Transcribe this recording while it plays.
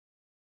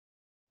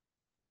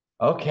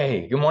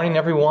Okay, good morning,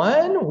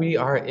 everyone. We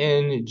are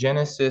in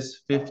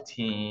Genesis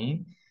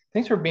 15.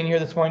 Thanks for being here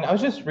this morning. I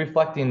was just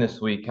reflecting this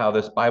week how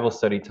this Bible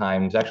study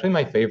time is actually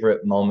my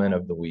favorite moment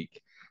of the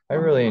week. I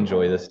really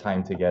enjoy this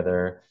time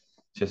together,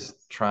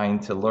 just trying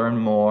to learn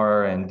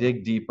more and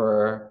dig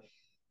deeper,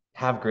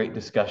 have great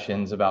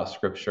discussions about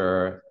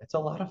scripture. It's a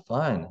lot of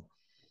fun.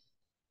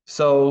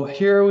 So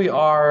here we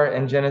are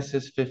in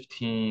Genesis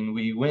 15.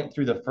 We went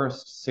through the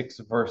first six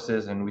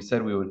verses and we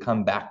said we would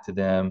come back to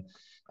them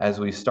as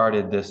we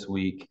started this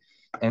week.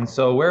 And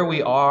so where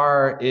we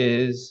are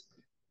is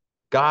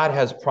God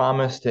has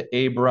promised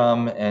to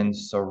Abram and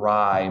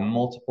Sarai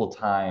multiple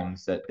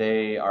times that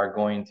they are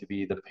going to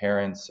be the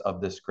parents of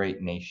this great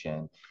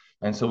nation.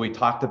 And so we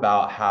talked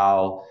about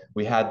how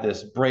we had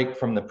this break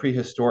from the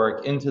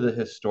prehistoric into the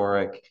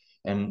historic.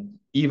 And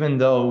even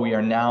though we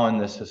are now in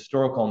this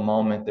historical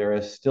moment, there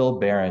is still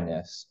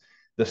barrenness.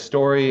 The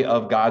story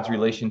of God's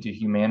relation to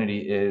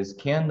humanity is,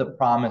 can the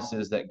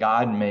promises that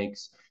God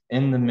makes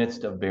in the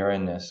midst of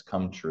barrenness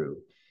come true?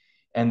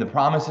 And the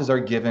promises are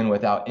given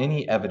without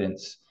any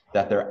evidence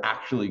that they're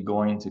actually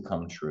going to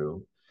come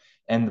true.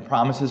 And the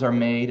promises are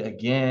made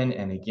again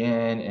and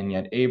again, and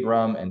yet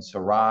Abram and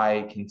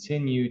Sarai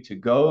continue to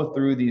go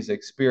through these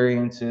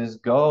experiences,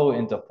 go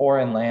into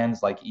foreign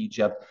lands like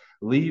Egypt,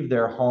 leave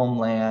their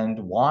homeland,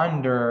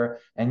 wander,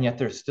 and yet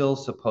they're still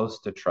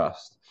supposed to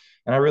trust.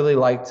 And I really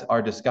liked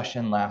our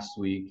discussion last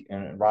week,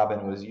 and Robin,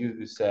 it was you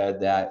who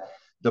said that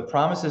the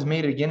promise is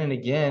made again and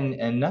again,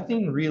 and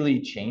nothing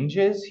really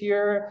changes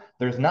here.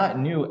 There's not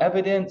new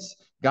evidence.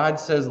 God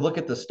says, look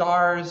at the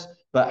stars,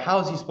 but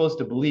how is he supposed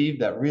to believe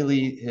that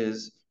really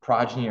his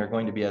progeny are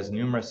going to be as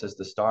numerous as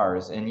the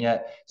stars? And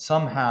yet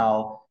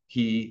somehow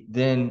he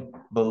then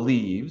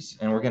believes,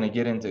 and we're going to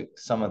get into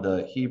some of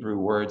the Hebrew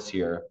words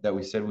here that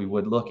we said we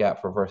would look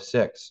at for verse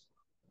 6.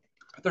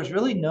 But there's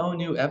really no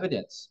new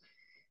evidence.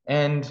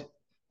 And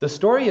the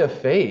story of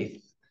faith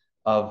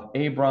of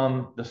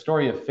Abram, the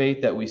story of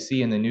faith that we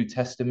see in the New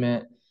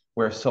Testament,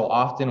 where so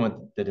often with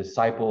the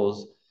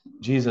disciples,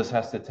 Jesus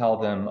has to tell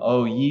them,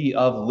 "Oh, ye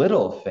of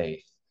little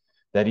faith,"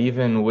 that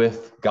even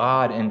with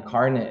God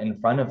incarnate in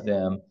front of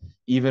them,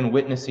 even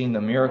witnessing the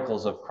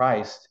miracles of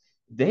Christ,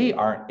 they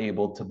aren't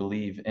able to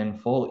believe in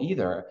full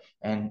either.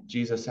 And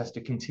Jesus has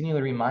to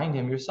continually remind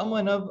him, "You're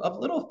someone of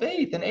little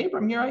faith. And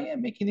Abram, here I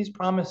am making these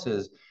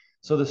promises."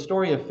 So the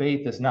story of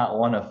faith is not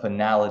one of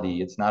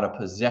finality. It's not a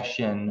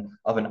possession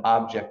of an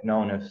object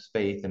known as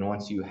faith. And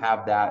once you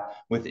have that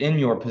within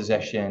your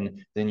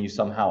possession, then you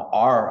somehow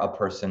are a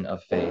person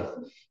of faith.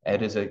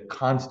 It is a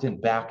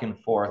constant back and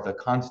forth, a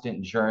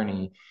constant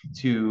journey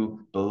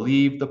to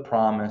believe the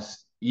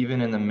promise,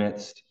 even in the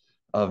midst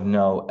of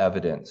no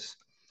evidence.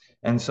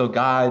 And so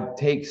God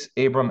takes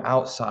Abram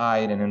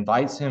outside and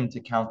invites him to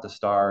count the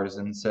stars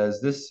and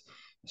says, "This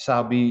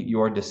shall be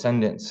your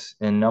descendants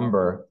in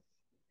number."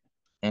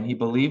 And he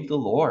believed the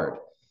Lord,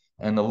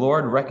 and the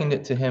Lord reckoned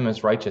it to him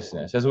as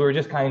righteousness. As we were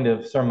just kind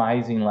of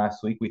surmising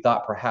last week, we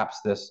thought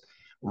perhaps this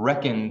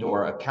reckoned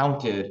or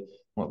accounted,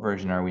 what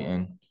version are we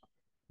in?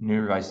 New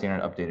Revised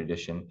Standard Update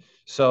Edition.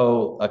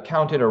 So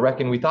accounted or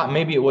reckoned, we thought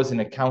maybe it was an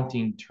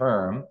accounting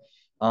term,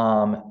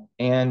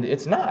 and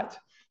it's not.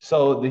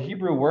 So the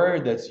Hebrew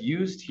word that's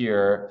used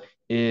here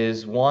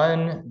is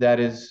one that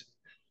is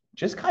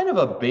just kind of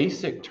a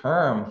basic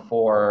term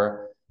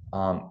for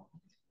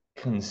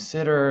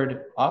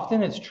considered.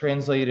 Often it's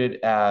translated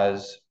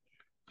as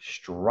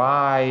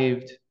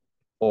strived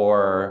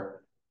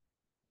or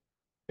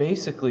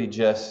basically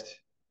just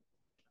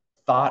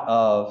thought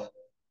of.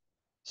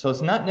 So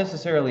it's not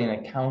necessarily an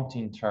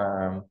accounting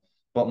term,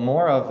 but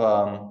more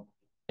of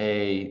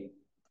a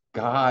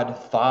God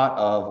thought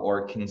of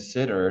or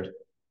considered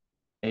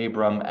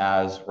Abram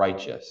as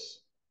righteous.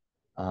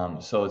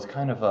 So it's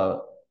kind of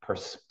a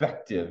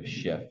perspective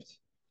shift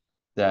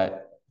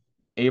that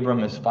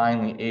Abram is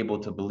finally able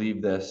to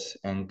believe this,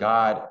 and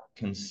God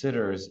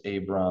considers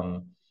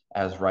Abram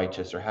as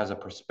righteous, or has a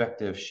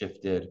perspective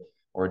shifted,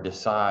 or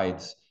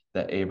decides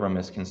that Abram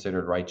is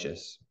considered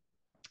righteous.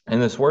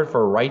 And this word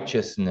for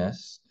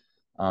righteousness,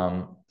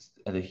 the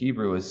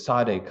Hebrew is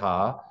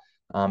sadekah,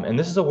 and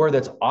this is a word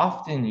that's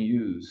often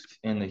used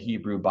in the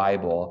Hebrew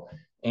Bible,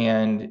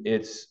 and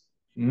it's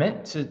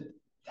meant to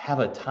have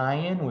a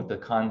tie-in with the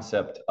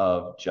concept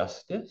of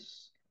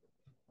justice,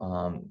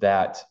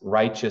 that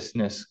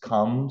righteousness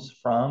comes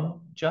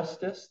from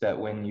justice, that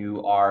when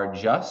you are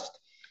just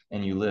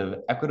and you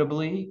live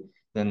equitably,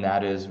 then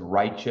that is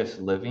righteous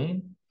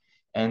living.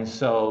 And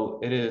so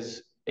it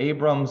is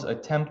Abram's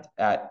attempt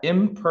at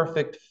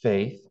imperfect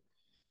faith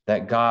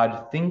that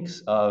God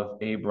thinks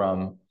of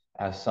Abram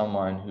as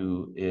someone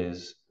who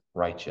is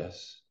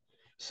righteous.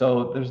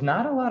 So there's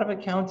not a lot of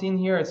accounting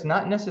here. It's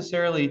not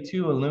necessarily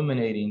too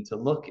illuminating to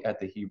look at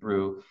the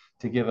Hebrew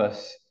to give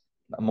us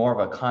more of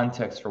a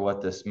context for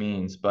what this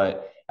means.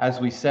 But as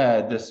we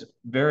said, this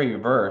very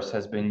verse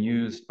has been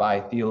used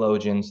by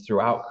theologians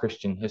throughout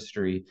Christian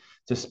history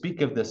to speak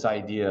of this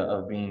idea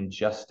of being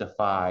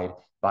justified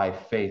by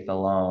faith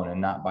alone and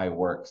not by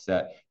works,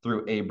 that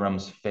through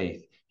Abram's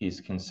faith,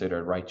 he's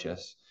considered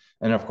righteous.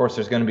 And of course,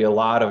 there's going to be a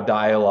lot of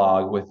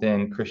dialogue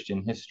within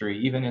Christian history,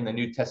 even in the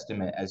New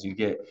Testament, as you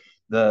get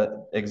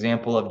the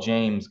example of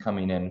James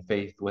coming in,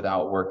 faith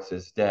without works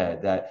is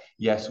dead. That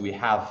yes, we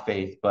have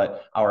faith,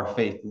 but our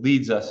faith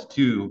leads us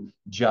to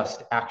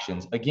just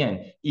actions.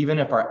 Again, even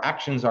if our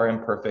actions are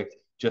imperfect,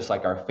 just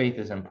like our faith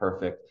is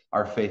imperfect,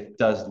 our faith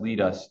does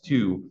lead us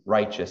to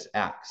righteous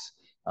acts,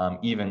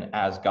 even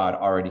as God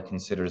already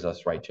considers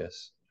us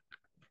righteous.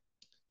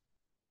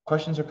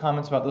 Questions or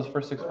comments about those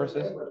first 6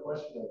 verses? I have a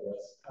question, I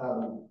guess.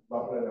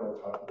 Robert and I were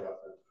talking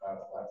about this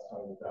last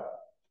time about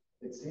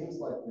it seems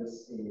like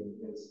this scene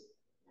is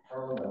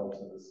parallel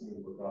to the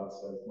scene where God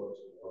says, look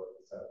to the north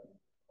and south,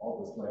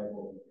 all this land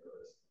will be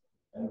yours.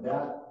 And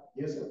that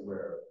isn't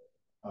where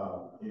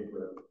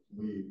Abram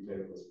believed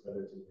and was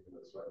credited to him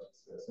as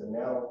righteousness. And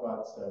now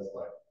God says,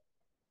 like,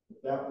 if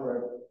that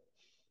weren't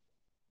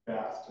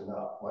fast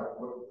enough, like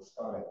what would the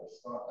sky?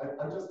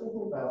 I'm just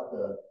thinking about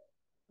the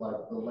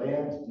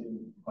land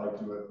didn't quite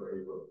do it for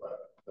Abram,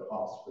 but the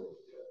offspring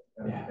did.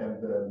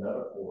 And the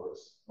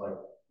metaphors, like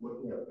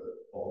looking at the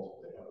vault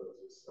of the heavens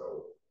is so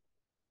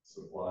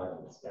sublime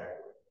and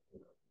staggering. You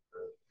know,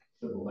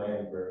 to the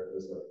land where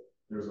there's a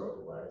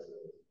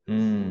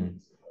horizon.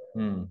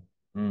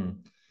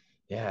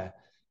 Yeah.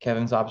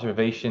 Kevin's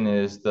observation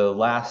is the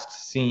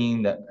last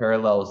scene that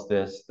parallels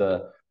this,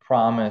 the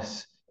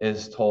promise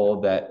is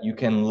told that you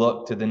can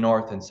look to the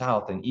north and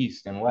south and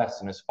east and west,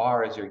 and as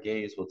far as your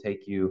gaze will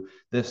take you,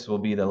 this will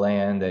be the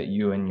land that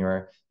you and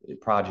your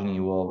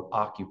progeny will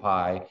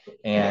occupy.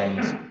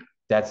 And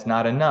that's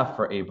not enough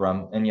for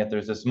Abram. And yet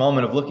there's this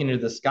moment of looking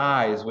into the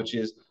skies, which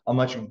is a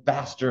much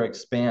vaster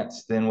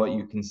expanse than what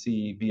you can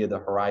see via the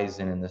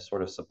horizon, and this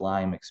sort of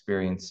sublime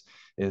experience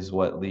is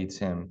what leads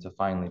him to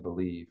finally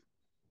believe.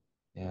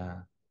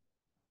 Yeah.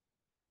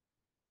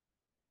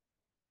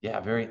 Yeah,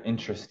 very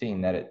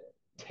interesting that it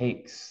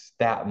takes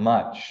that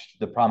much.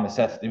 The promise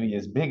has to be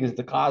as big as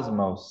the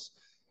cosmos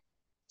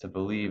to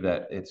believe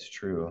that it's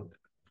true.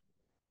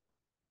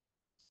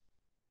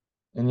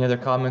 Any other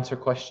comments or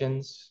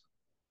questions?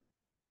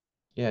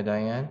 Yeah,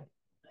 Diane?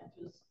 I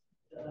just,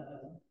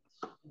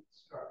 it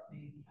struck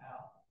me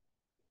how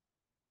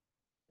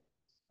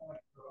we're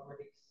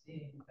already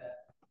seeing that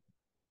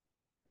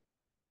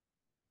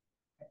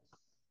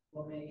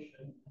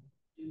exclamation,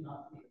 do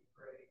not be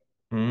afraid.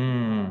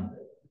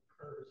 That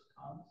occurs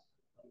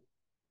constantly.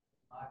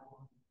 I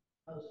want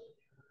most of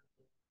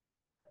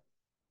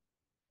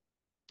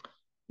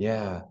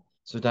Yeah.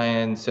 So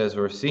Diane says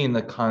we're seeing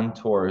the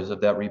contours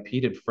of that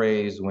repeated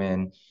phrase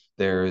when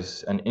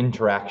there's an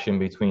interaction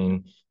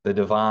between the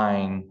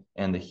divine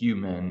and the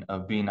human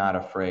of be not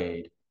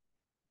afraid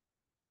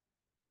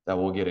that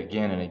we'll get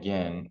again and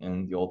again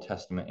in the Old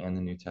Testament and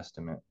the New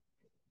Testament.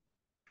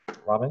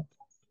 Robin?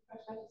 I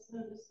just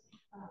noticed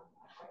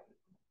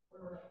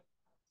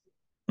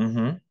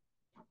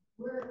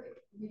we're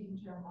reading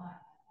Jeremiah at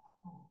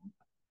home,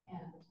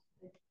 and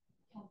the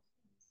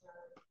Chaldeans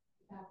are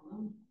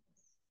Babylonians.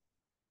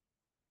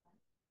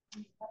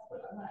 That's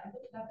what when I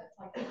looked it up, it's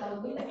like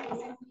Babylonians. They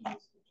seem to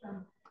use the term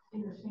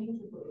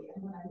interchangeably,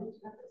 and when I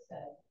looked it up, it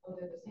said, "Oh,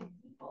 they're the same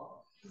people."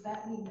 Does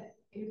that mean that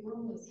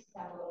Abram was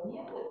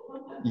Babylonian?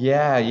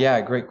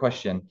 Yeah, great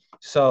question.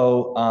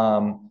 So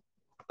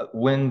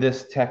when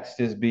this text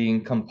is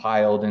being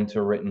compiled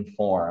into written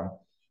form,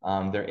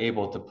 they're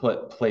able to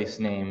put place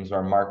names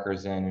or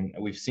markers in. And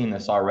we've seen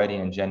this already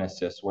in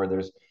Genesis, where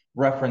there's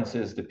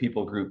references to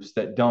people groups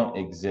that don't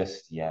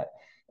exist yet.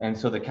 And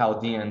so the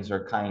Chaldeans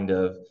are kind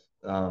of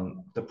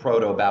the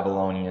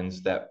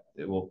proto-Babylonians that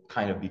will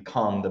kind of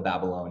become the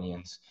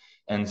Babylonians.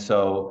 And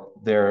so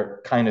they're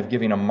kind of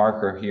giving a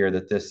marker here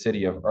that this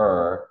city of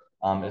Ur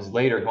is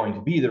later going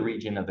to be the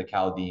region of the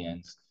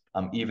Chaldeans,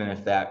 even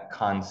if that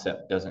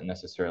concept doesn't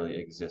necessarily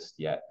exist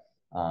yet.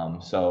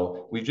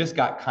 So we've just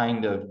got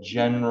kind of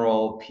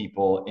general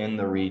people in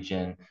the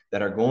region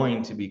that are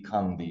going to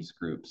become these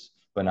groups,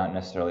 but not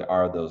necessarily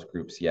are those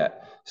groups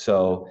yet.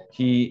 So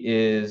he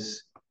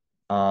is,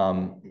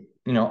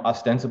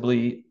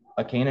 ostensibly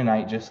a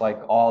Canaanite, just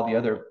like all the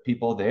other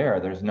people there.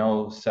 There's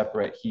no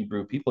separate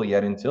Hebrew people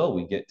yet until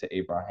we get to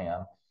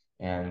Abraham,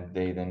 and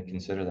they then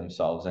consider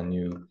themselves a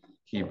new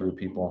Hebrew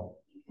people.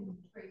 You can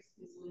trace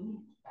his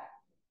lineage back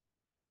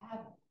to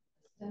Adam,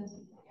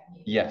 ostensibly. I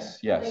mean,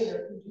 yes.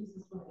 Later,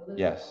 Jesus would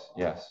Yes.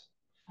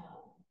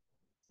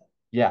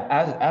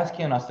 Yeah, as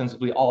can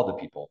ostensibly all the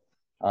people.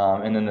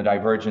 And then the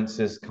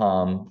divergences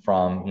come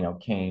from,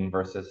 Cain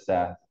versus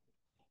Seth,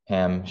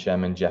 Ham,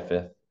 Shem, and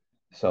Japheth.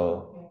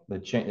 So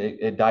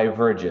it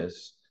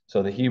diverges.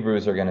 So the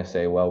Hebrews are going to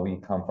say, well, we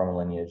come from a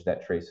lineage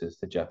that traces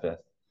to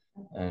Japheth,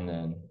 and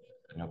then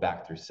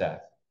back through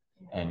Seth,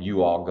 and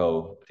you all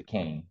go to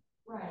Cain.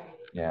 Right.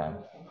 Yeah.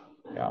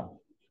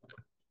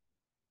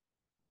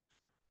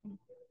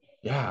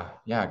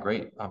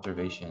 Great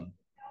observation.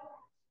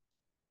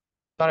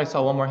 Thought I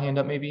saw one more hand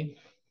up, maybe.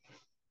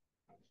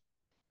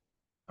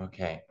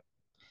 Okay.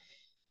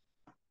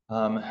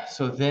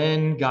 So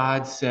then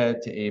God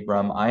said to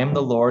Abram, I am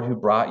the Lord who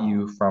brought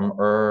you from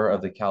Ur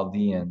of the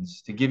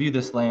Chaldeans to give you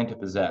this land to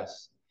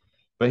possess.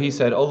 But he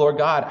said, "O Lord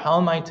God, how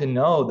am I to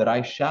know that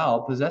I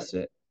shall possess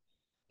it?"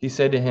 He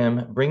said to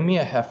him, "Bring me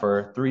a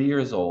heifer 3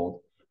 years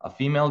old, a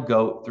female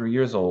goat 3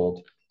 years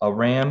old, a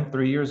ram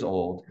 3 years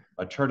old,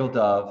 a turtle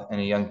dove, and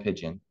a young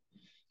pigeon."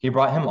 He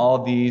brought him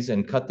all these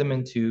and cut them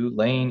in two,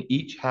 laying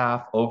each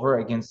half over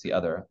against the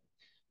other.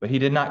 But he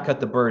did not cut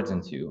the birds in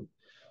two.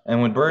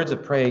 And when birds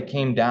of prey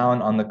came down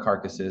on the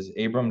carcasses,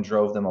 Abram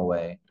drove them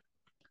away.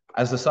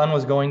 As the sun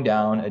was going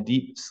down, a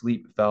deep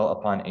sleep fell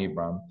upon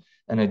Abram,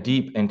 and a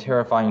deep and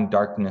terrifying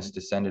darkness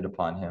descended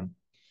upon him.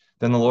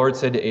 Then the Lord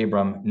said to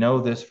Abram, "Know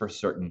this for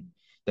certain,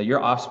 that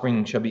your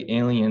offspring shall be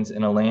aliens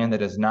in a land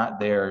that is not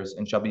theirs,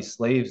 and shall be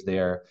slaves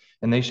there,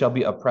 and they shall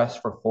be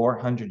oppressed for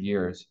 400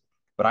 years.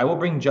 But I will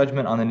bring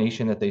judgment on the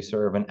nation that they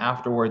serve, and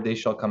afterward they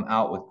shall come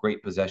out with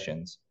great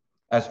possessions.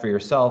 As for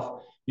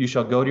yourself, you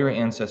shall go to your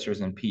ancestors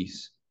in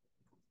peace.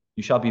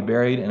 You shall be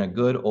buried in a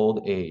good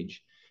old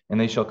age, and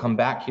they shall come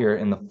back here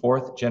in the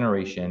fourth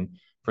generation,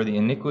 for the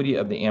iniquity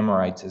of the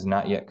Amorites is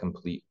not yet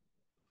complete."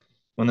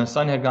 When the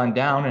sun had gone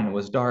down and it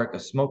was dark, a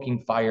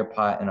smoking fire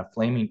pot and a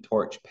flaming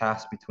torch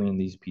passed between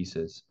these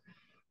pieces.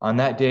 On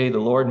that day, the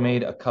Lord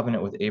made a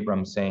covenant with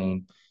Abram,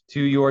 saying,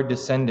 "To your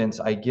descendants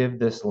I give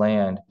this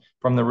land,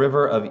 from the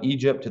river of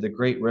Egypt to the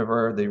great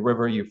river, the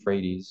river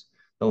Euphrates,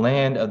 the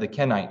land of the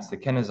Kenites, the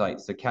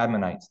Kenizzites, the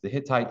Cadmonites, the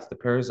Hittites, the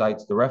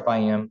Perizzites, the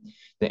Rephaim,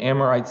 the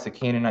Amorites, the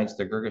Canaanites,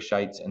 the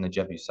Girgashites, and the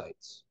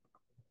Jebusites."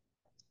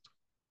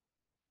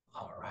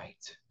 All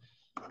right.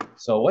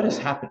 So what has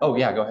happened? Oh,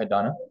 yeah, go ahead,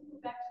 Donna.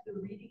 Back to the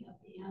reading of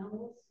the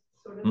animals,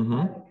 sort of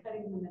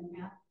cutting them in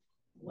half.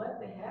 What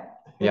the heck?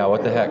 Yeah,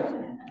 what the heck?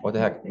 What the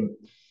heck?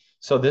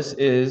 So this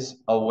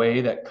is a way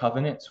that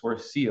covenants were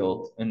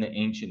sealed in the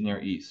ancient Near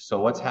East.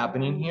 So what's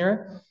happening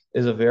here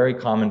is a very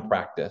common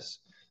practice.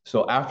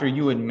 So after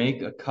you would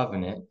make a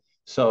covenant,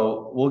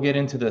 so we'll get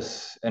into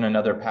this in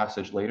another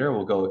passage later.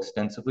 We'll go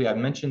extensively. I've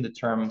mentioned the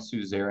term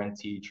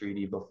suzerainty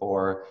treaty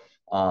before.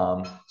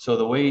 So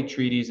the way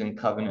treaties and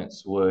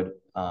covenants would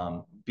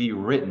be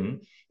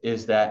written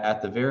is that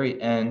at the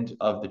very end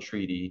of the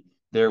treaty,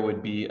 there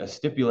would be a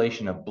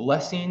stipulation of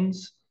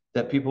blessings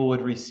that people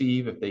would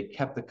receive if they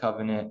kept the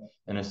covenant,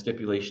 and a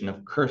stipulation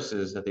of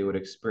curses that they would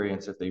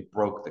experience if they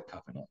broke the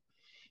covenant.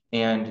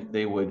 And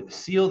they would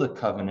seal the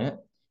covenant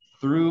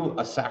through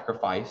a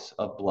sacrifice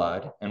of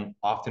blood. And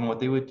often what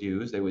they would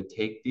do is they would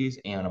take these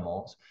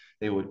animals,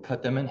 they would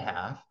cut them in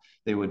half,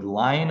 they would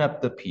line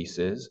up the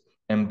pieces,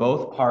 and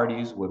both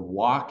parties would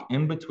walk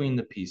in between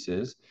the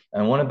pieces.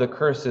 And one of the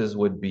curses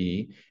would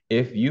be,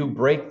 if you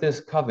break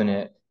this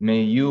covenant,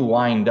 may you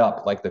wind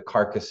up like the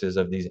carcasses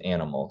of these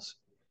animals.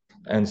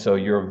 And so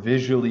you're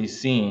visually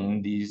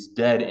seeing these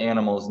dead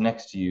animals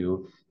next to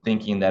you,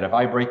 thinking that if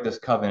I break this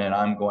covenant,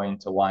 I'm going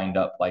to wind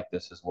up like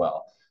this as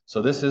well.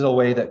 So this is a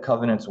way that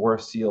covenants were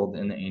sealed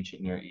in the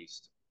ancient Near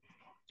East.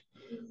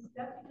 Is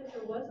that because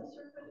there was a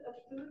surplus of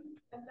food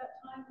at that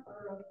time,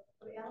 or of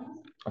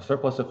animals? A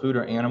surplus of food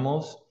or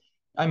animals?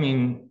 I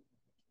mean,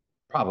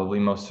 probably,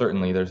 most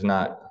certainly, there's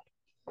not.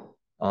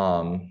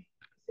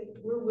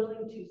 We're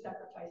willing to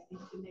sacrifice these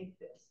to make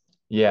this.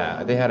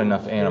 Yeah, they had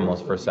enough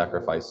animals for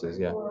sacrifices,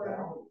 yeah.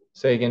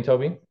 Say again,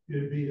 Toby?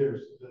 It'd be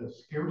there's the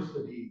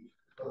scarcity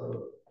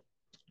of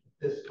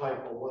this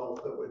type of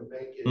wealth that would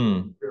make it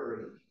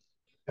very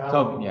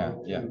valuable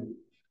to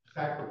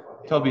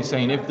sacrifice. Toby's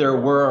saying if there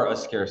were a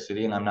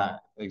scarcity, and I'm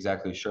not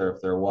exactly sure if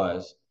there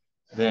was,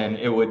 then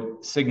it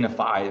would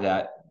signify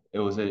that it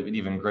was an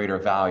even greater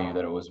value,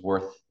 that it was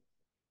worth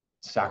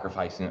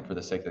sacrificing it for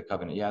the sake of the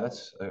covenant. Yeah,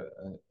 that's a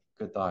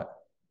good thought.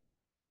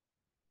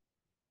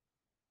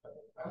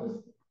 I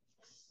was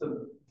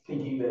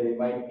thinking that it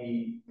might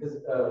be because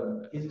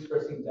he's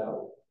expressing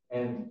doubt,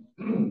 and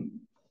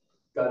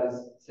God is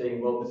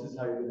saying, "Well, this is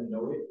how you're going to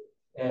know it."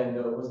 And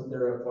wasn't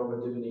there a form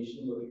of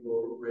divination where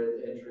people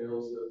read the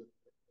entrails of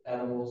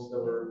animals that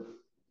were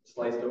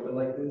sliced open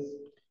like this?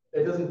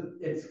 It doesn't.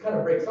 It's kind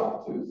of breaks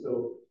off too.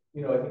 So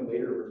I think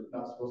later we're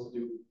not supposed to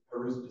do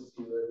haruspicy,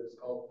 whatever it's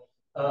called.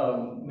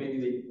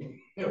 Maybe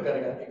they kind of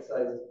got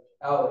excised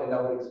out, and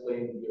that would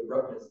explain the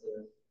abruptness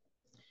there.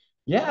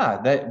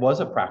 Yeah, that was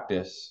a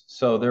practice.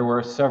 So there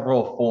were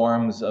several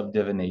forms of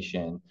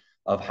divination,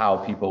 of how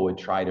people would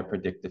try to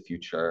predict the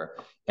future.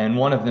 And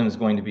one of them is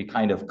going to be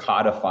kind of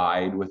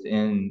codified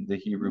within the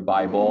Hebrew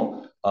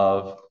Bible,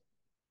 of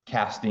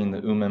casting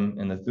the Urim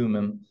and the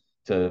Thummim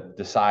to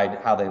decide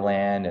how they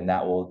land, and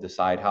that will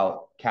decide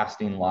how,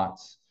 casting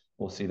lots,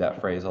 we'll see that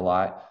phrase a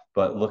lot,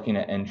 but looking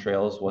at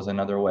entrails was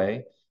another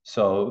way.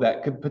 So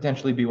that could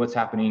potentially be what's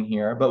happening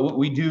here. But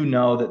we do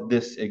know that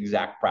this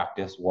exact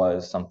practice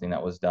was something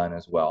that was done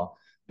as well.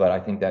 But I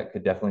think that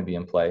could definitely be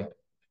in play.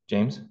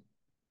 James?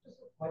 Just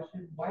a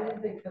question. Why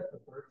did they cut the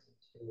birds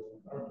in two?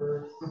 Are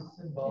birds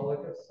symbolic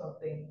of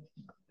something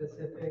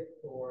specific,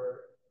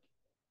 or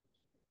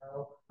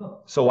no?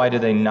 So why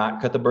did they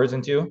not cut the birds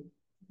in two?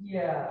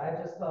 Yeah,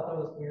 I just thought that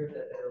was weird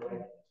that they were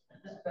like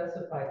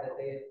specified that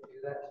they had to do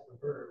that to the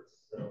birds.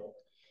 So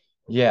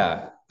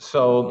yeah,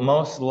 so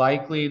most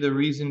likely the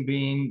reason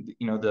being,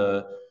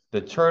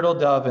 the turtle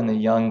dove and the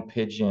young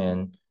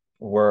pigeon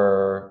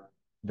were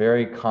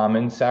very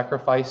common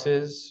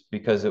sacrifices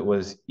because it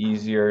was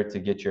easier to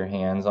get your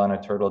hands on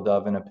a turtle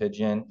dove and a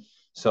pigeon.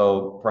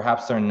 So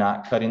perhaps they're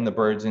not cutting the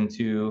birds in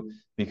two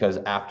because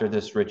after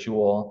this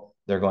ritual,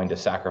 they're going to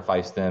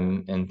sacrifice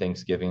them in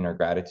thanksgiving or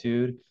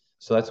gratitude.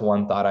 So that's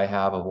one thought I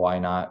have of why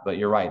not. But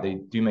you're right, they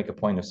do make a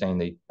point of saying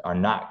they are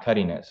not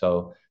cutting it.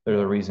 So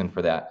there's a reason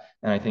for that.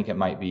 And I think it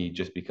might be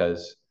just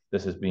because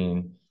this is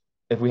being,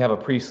 if we have a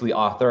priestly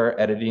author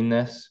editing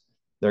this,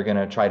 they're going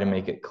to try to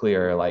make it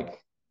clear like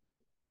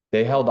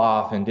they held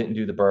off and didn't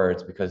do the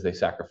birds because they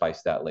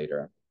sacrificed that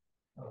later.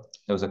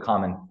 It was a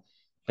common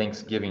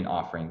Thanksgiving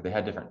offering. They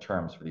had different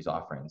terms for these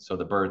offerings. So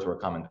the birds were a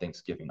common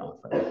Thanksgiving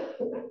offering.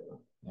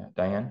 Yeah,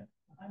 Diane?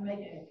 I'm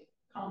making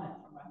a comment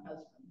for my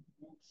husband.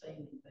 He won't say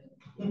anything.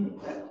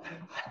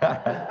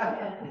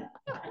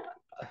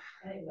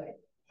 Anyway,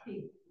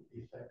 he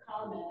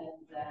commented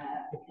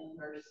that in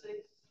verse 6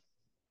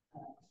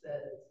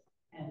 says,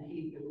 and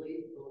he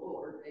believed the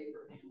Lord,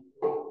 Abraham believed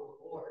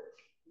the Lord.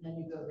 And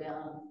then you go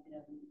down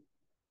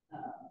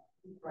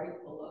and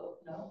right below,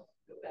 no,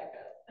 go back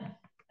up.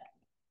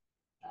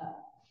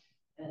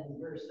 And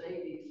verse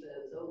 8, he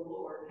says, "Oh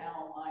Lord,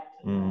 how am I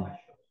to know I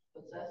shall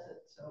possess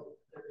it?" So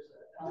there's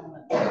an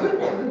element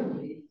of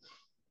belief.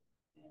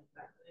 And I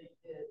think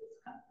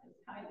it's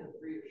kind of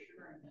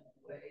reassuring in a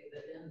way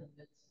that in the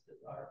midst of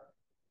our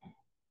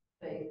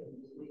faith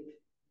and belief,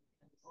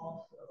 and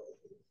also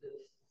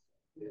exists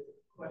with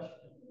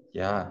questions.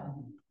 Yeah.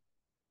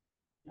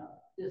 And,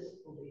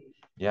 disbelief.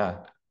 Yeah.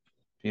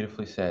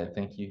 Beautifully said.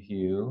 Thank you,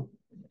 Hugh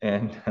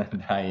and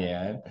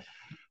Diane.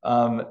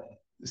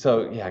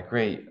 So yeah,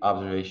 great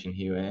observation,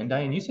 Hugh. And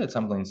Diane, you said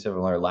something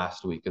similar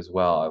last week as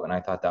well, and I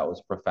thought that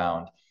was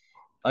profound.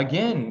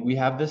 Again, we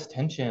have this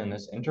tension,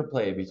 this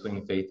interplay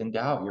between faith and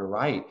doubt. You're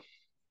right.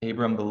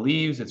 Abram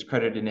believes, it's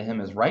credited to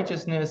him as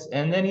righteousness,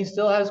 and then he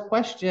still has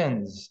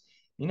questions.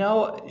 You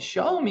know,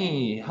 show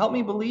me, help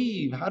me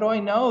believe. How do I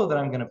know that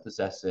I'm going to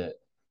possess it?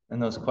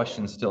 And those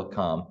questions still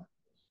come,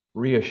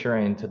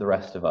 reassuring to the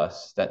rest of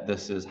us that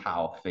this is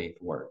how faith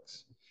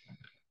works.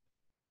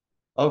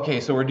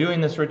 Okay, so we're doing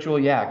this ritual.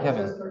 Yeah,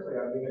 Kevin. Just quickly,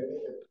 I mean, I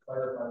think it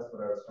clarifies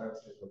what I was trying to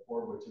say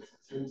before, which is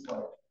it seems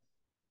like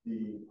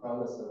the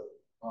promise of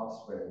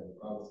offspring and the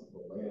promise of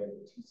the land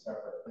are two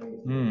separate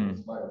things.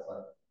 It's like,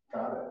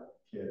 got it,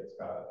 kids,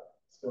 got it.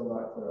 Still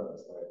not clear on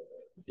this land.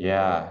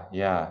 Yeah,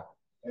 yeah.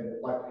 And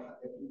like,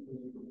 if you can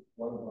do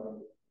one of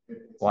them,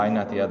 why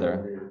not the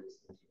other?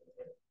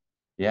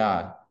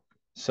 Yeah.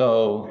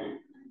 So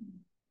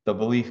the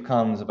belief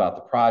comes about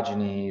the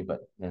progeny,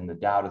 but then the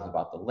doubt is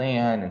about the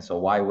land. And so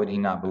why would he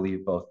not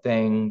believe both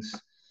things?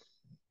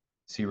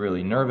 Is he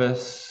really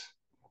nervous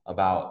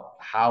about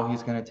how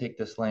he's going to take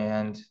this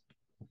land?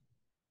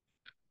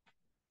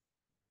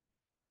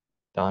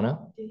 Donna?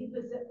 Did they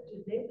possess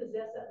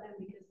that land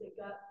because they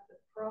got the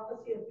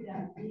prophecy of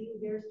them being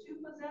theirs to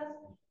possess,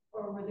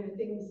 or were there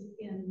things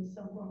in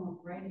some form of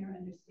writing or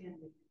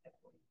understanding?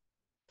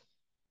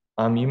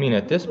 You mean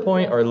at this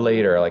point or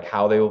later, like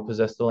how they will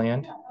possess the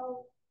land? Yeah,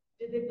 how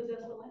did they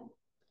possess the land?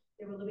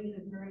 They were living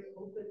in a very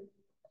open,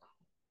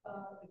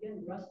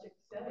 again, rustic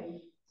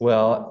setting.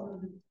 Well,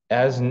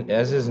 as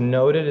is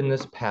noted in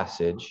this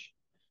passage,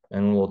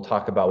 and we'll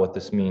talk about what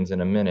this means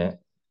in a minute,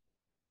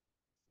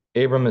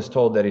 Abram is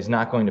told that he's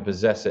not going to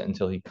possess it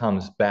until he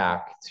comes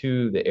back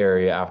to the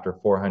area after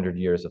 400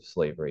 years of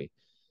slavery,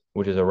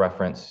 which is a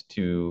reference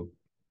to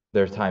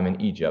their time in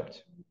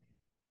Egypt.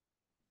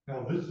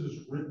 Now, this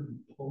is written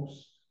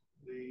post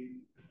the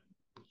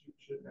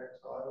Egyptian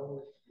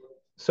exile.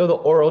 So the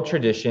oral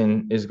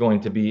tradition is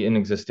going to be in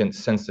existence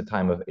since the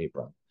time of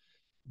Abram.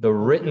 The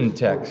written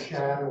text,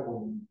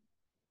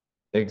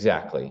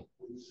 exactly.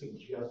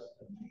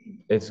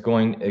 It's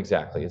going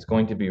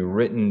to be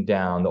written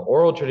down. The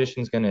oral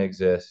tradition is going to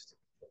exist.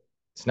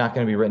 It's not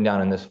going to be written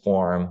down in this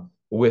form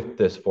with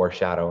this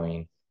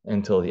foreshadowing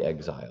until the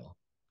exile.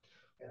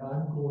 And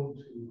I'm going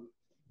to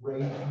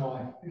raise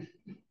my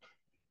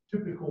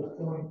typical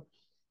point.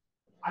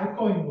 I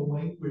find the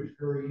language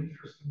very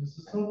interesting. As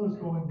the sun was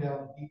going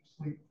down, deep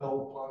sleep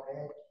fell upon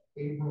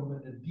Abram,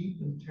 and a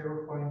deep and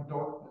terrifying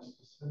darkness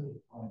descended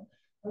upon him.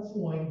 That's the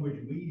language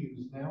we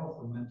use now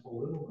for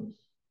mental illness.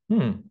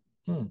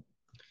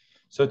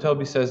 So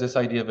Toby says this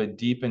idea of a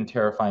deep and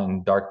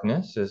terrifying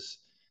darkness is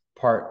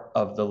part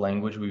of the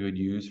language we would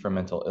use for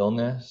mental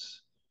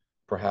illness,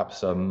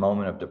 perhaps a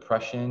moment of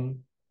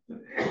depression.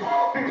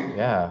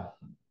 Yeah,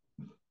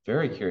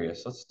 very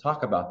curious. Let's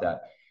talk about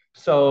that.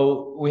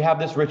 So we have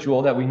this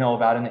ritual that we know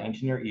about in the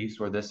ancient Near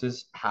East where this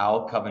is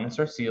how covenants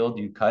are sealed.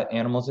 You cut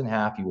animals in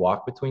half, you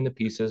walk between the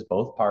pieces,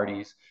 both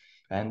parties,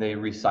 and they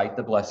recite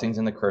the blessings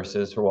and the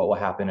curses for what will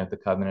happen if the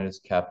covenant is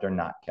kept or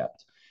not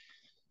kept.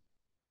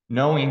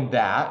 Knowing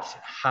that,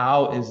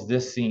 how is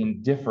this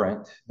scene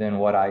different than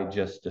what I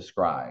just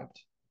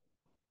described?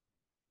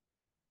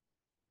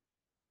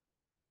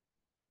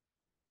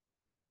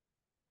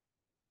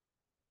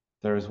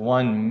 There's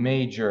one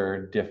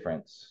major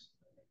difference.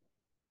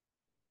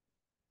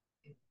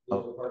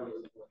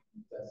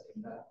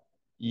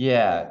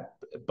 Yeah,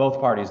 both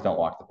parties don't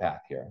walk the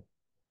path here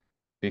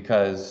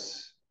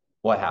because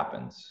what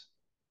happens?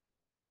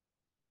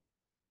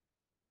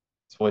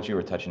 It's what you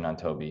were touching on,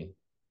 Toby.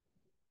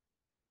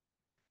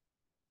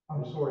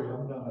 I'm sorry,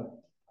 I'm not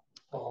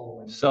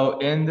following. So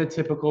in the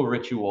typical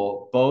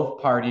ritual,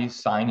 both parties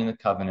signing the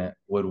covenant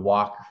would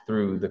walk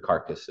through the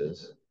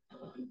carcasses.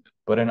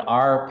 But in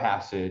our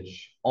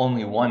passage,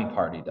 only one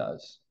party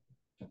does.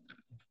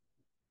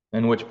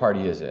 And which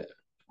party is it?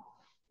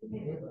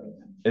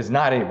 It's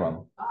not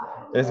Abram.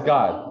 It's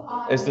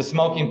God. It's the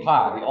smoking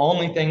pot. The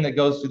only thing that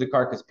goes through the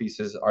carcass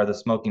pieces are the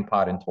smoking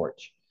pot and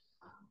torch.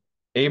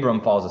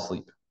 Abram falls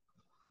asleep.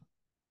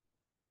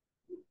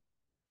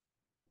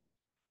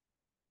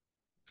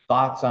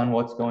 Thoughts on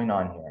what's going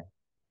on here?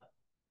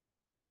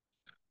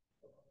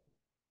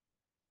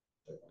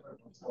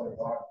 What's going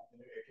on?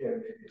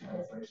 Again, maybe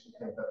translation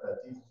thing, but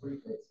that deep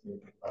sleep makes me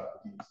think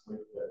about the deep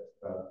sleep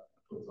that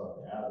puts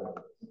on Adam.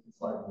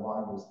 It's like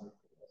while you're sleeping.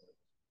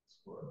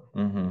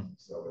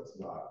 So it's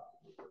not.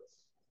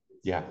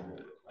 Yeah.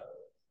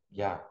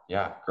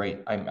 Yeah, great.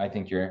 I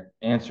think you're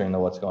answering the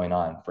what's going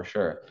on for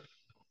sure.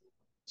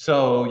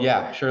 So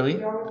yeah, Shirley?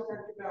 We always talk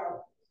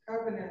about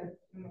covenant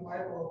in the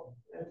Bible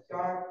as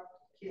God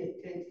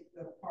takes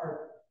the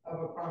part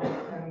of a promise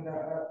and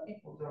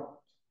people don't.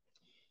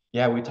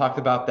 Yeah, we talked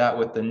about that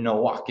with the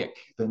Noachic,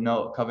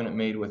 covenant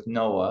made with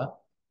Noah,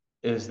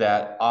 is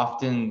that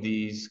often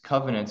these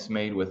covenants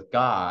made with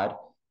God,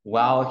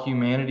 while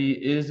humanity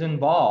is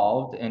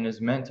involved and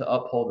is meant to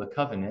uphold the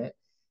covenant,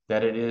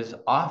 that it is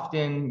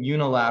often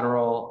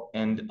unilateral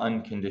and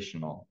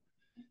unconditional.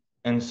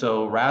 And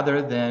so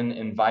rather than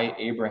invite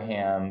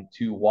Abraham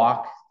to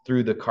walk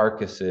through the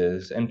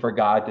carcasses and for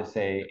God to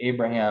say,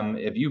 Abraham,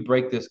 if you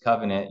break this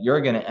covenant,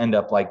 you're going to end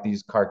up like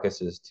these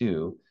carcasses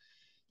too.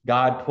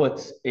 God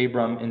puts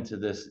Abram into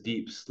this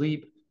deep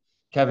sleep.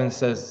 Kevin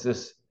says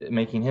this,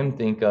 making him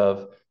think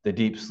of the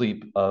deep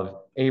sleep of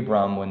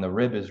Abram when the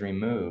rib is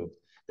removed,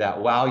 that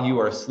while you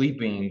are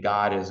sleeping,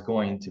 God is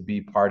going to be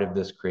part of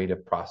this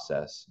creative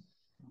process.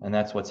 And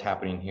that's what's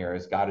happening here,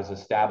 is God is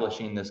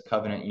establishing this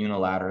covenant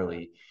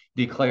unilaterally,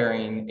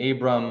 declaring,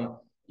 Abram,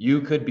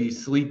 you could be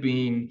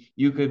sleeping,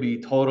 you could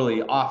be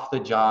totally off the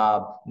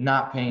job,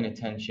 not paying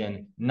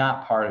attention,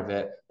 not part of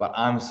it, but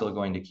I'm still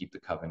going to keep the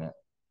covenant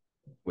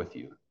with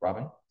you.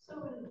 Robin? So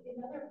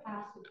in other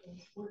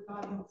passages where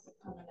God makes a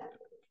covenant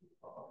with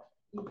people,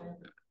 even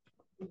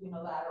the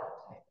unilateral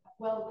type,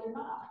 well, they're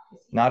not.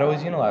 Not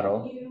always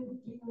unilateral. You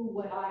do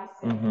what I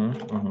say,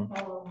 you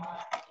follow my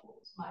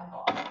rules, my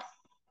laws.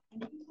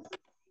 And he doesn't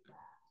say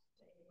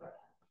that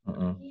to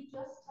Abraham. He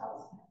just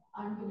tells him,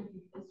 I'm going to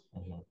do this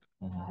for you,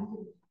 and I'm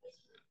going to do this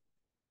for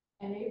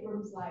you. And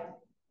Abram's like,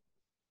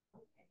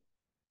 okay,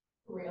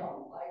 for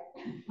real?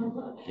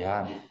 Like,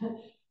 yeah.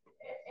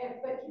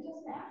 But he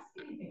doesn't ask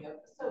anything of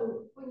it.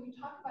 So when you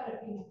talk about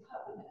it being a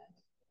covenant,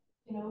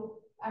 you know,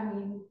 I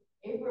mean,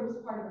 Abram's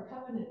part of a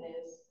covenant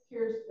is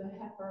here's the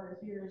heifer,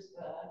 here's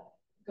the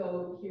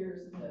goat,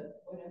 here's the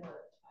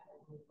whatever. I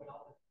don't know what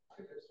all the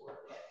triggers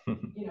were, but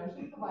you know,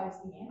 he provides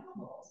the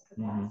animals, but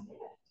that's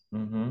it.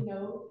 You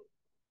know,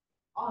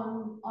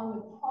 on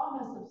the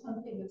promise of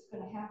something that's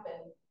going to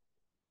happen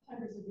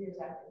hundreds of years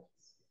after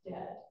he's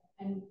dead,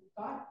 and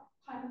God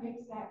kind of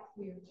makes that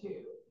clear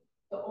too.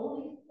 The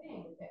only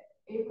thing that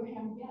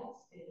Abraham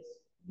gets is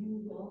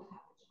you will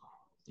have a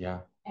child. Yeah.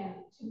 And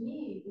to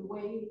me, the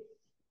way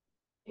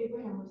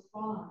Abraham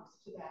responds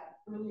to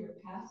that earlier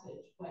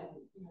passage when,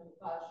 you know,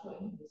 God's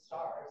showing him the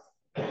stars,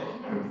 you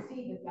can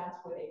see that that's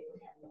what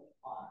Abraham really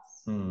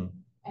wants.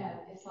 And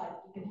it's like,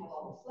 you can have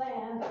all this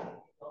land, and you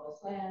can build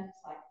this land.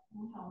 It's like,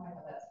 well, how am I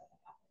know that's going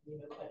to happen? You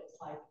know, but it's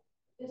like,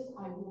 this,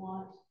 I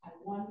want a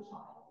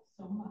child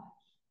so much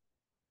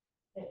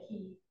that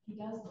he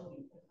does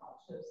believe that God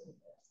shows him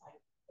this. Like,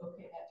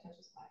 okay, that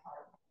touches my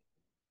heart.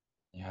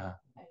 Yeah.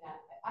 And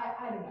that,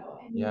 I don't know.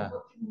 And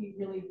what can we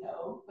really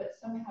know? But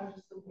somehow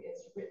just the way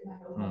it's written, I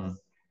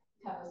almost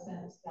have a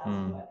sense that's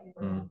what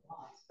Abraham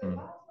wants. But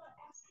God's not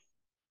asking.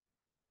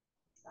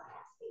 He's not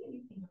asking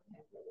anything of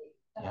him, really.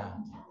 That I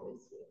can tell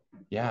is here.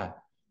 Yeah.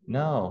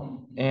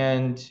 No.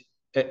 And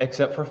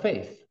except for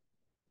faith.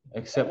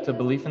 Except to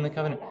belief in the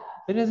covenant.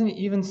 It doesn't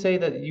even say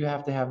that you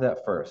have to have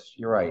that first.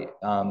 You're right.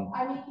 I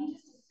mean, he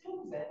just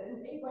assumes it,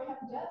 and Abraham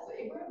does.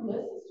 Abraham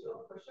listens to him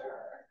for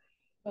sure,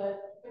 but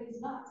he's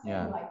not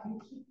saying like,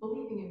 you keep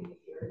believing in me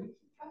or you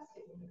keep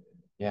trusting in me.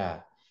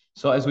 Yeah.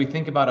 So as we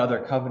think about other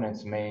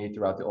covenants made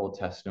throughout the Old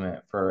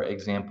Testament, for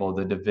example,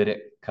 the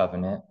Davidic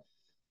covenant,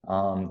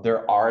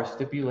 there are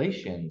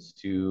stipulations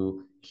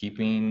to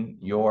keeping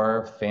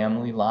your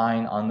family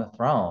line on the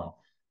throne.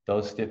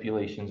 Those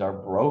stipulations are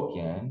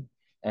broken,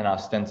 and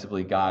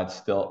ostensibly God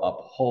still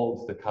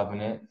upholds the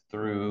covenant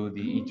through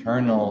the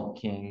eternal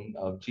King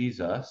of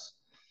Jesus.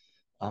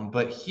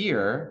 But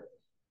here,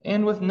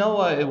 and with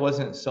Noah, it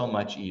wasn't so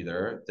much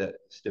either that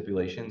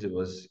stipulations. It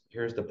was,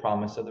 here's the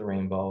promise of the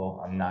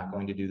rainbow. I'm not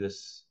going to do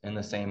this in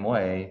the same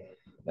way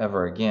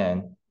ever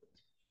again.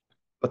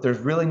 But there's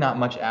really not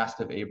much asked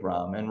of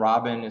Abram. And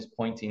Robin is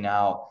pointing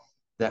out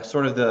that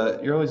sort of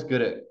you're always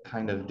good at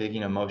kind of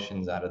digging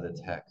emotions out of the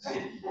text.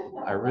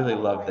 I really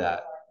love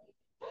that.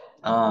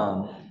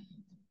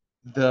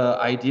 the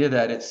idea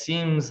that it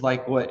seems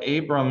like what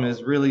Abram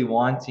is really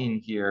wanting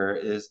here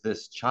is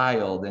this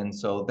child. And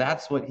so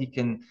that's what he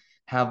can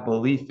have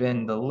belief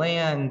in. The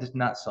land,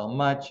 not so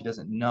much. He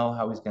doesn't know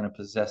how he's going to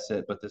possess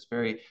it, but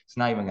it's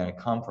not even going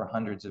to come for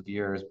hundreds of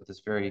years, but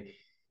this very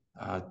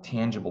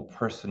tangible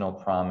personal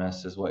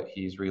promise is what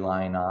he's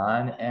relying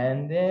on.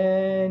 And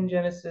then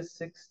Genesis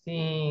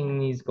 16,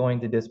 he's going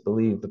to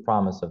disbelieve the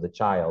promise of the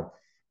child.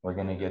 We're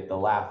going to get the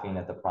laughing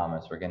at the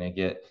promise. We're going to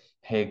get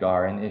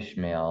Hagar and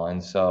Ishmael.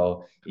 And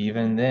so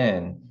even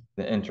then,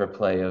 the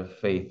interplay of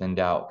faith and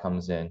doubt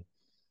comes in.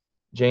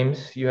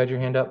 James, you had your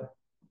hand up?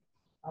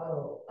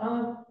 Oh,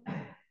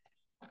 okay.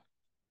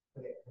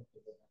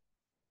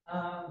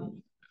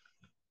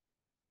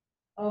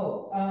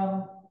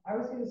 I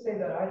was going to say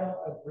that I don't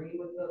agree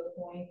with the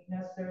point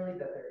necessarily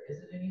that there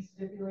isn't any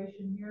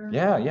stipulation here.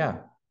 Yeah.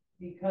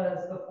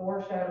 Because the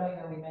foreshadowing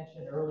that we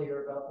mentioned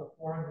earlier about the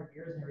 400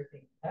 years and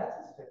everything, that's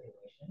a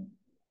stipulation.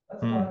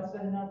 That's God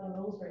setting out the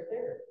rules right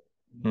there.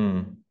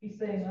 He's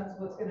saying that's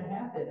what's going to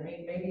happen. I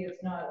mean, maybe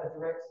it's not a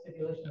direct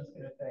stipulation that's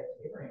going to affect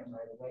Abraham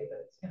right away,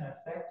 but it's going to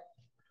affect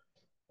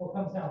what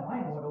comes down the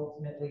line, what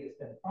ultimately has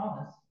been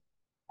promised.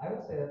 I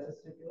would say that's a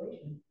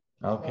stipulation.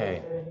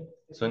 Okay.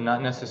 So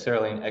not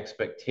necessarily an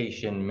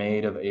expectation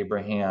made of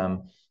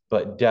Abraham,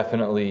 but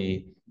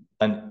definitely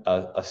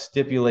a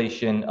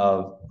stipulation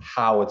of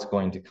how it's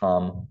going to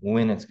come,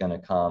 when it's going to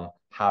come,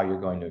 how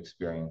you're going to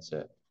experience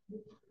it.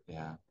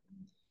 Yeah.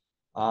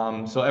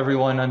 So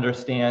everyone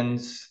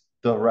understands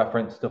the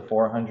reference to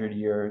 400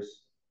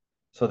 years.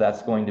 So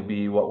that's going to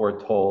be what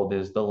we're told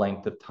is the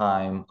length of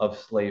time of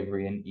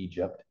slavery in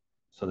Egypt.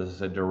 So this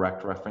is a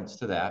direct reference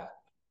to that.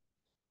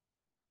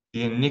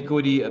 The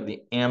iniquity of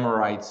the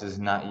Amorites is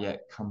not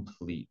yet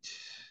complete.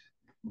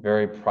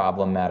 Very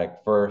problematic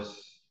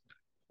verse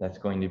that's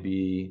going to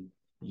be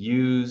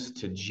used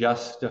to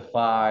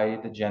justify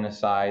the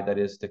genocide that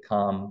is to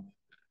come.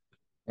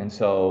 And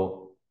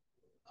so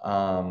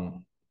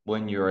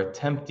when you're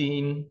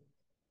attempting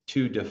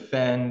to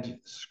defend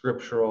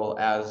scripture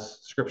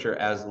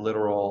as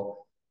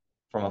literal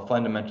from a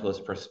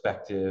fundamentalist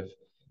perspective,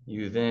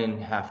 you then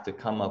have to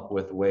come up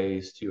with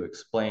ways to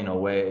explain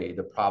away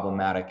the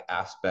problematic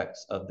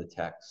aspects of the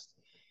text.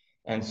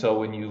 And so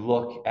when you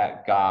look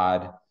at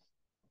God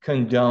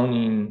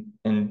condoning,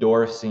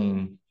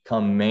 endorsing,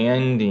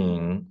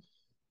 commanding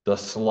the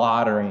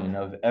slaughtering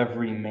of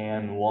every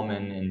man,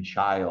 woman, and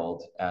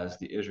child as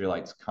the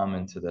Israelites come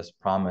into this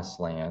promised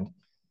land,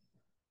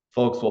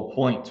 folks will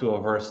point to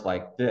a verse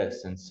like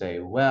this and say,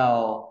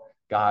 well,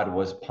 God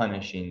was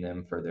punishing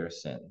them for their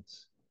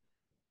sins.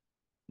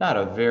 Not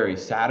a very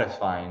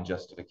satisfying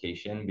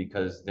justification,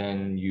 because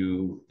then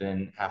you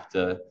have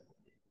to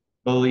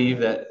believe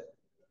that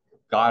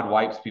God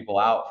wipes people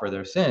out for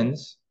their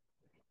sins.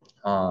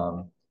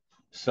 But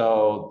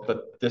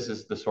this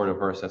is the sort of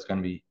verse that's going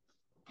to be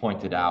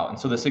pointed out. And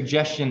so the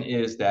suggestion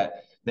is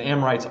that the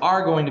Amorites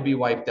are going to be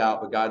wiped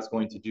out, but God's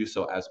going to do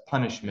so as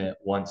punishment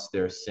once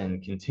their sin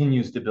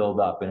continues to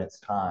build up and it's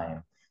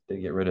time to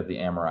get rid of the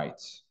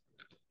Amorites.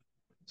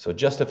 So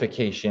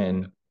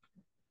justification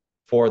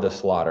for the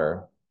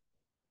slaughter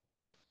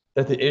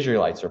that the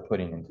Israelites are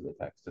putting into the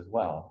text as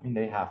well. I mean,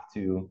 they have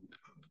to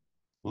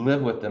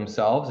live with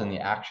themselves and the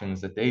actions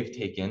that they've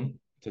taken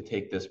to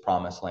take this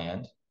promised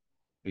land,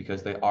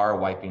 because they are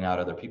wiping out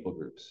other people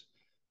groups,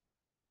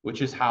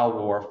 which is how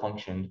war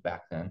functioned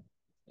back then,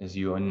 is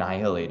you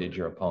annihilated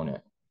your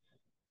opponent.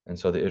 And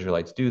so the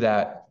Israelites do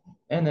that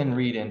and then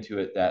read into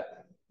it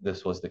that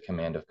this was the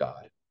command of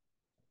God.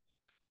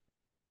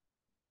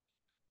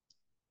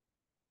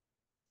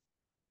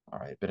 All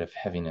right, a bit of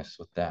heaviness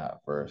with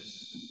that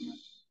verse.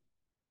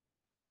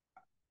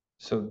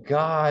 So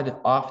God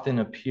often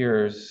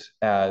appears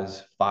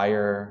as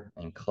fire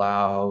and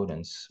cloud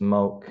and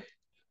smoke.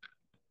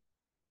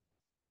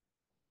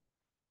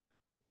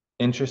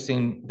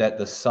 Interesting that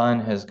the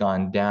sun has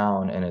gone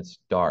down and it's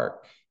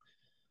dark.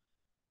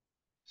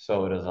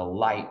 So it is a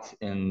light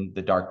in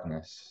the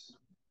darkness.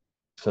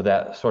 So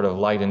that sort of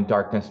light and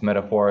darkness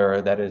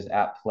metaphor that is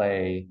at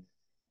play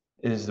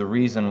is the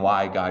reason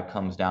why God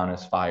comes down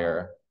as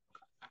fire.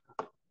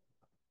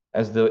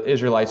 As the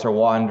Israelites are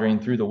wandering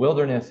through the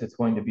wilderness, it's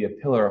going to be a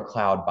pillar of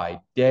cloud by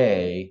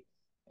day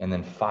and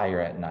then fire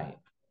at night,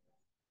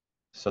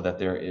 so that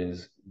there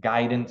is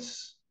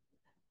guidance,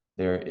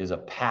 there is a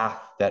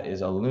path that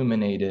is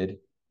illuminated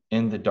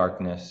in the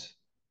darkness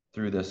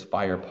through this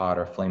fire pot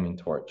or flaming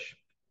torch.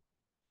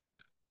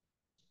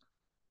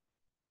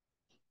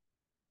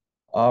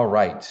 All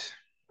right.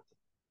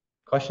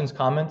 Questions,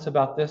 comments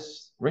about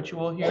this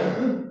ritual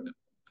here?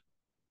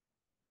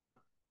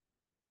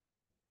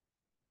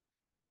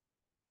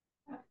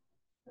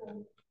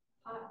 So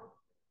pot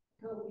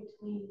go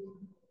between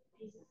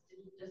pieces to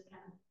just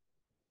kind of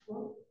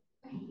float.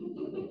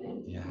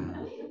 Yeah.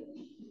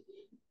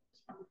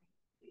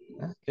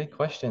 Good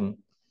question.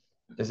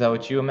 Is that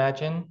what you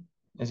imagine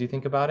as you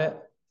think about it?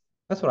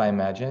 That's what I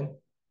imagine.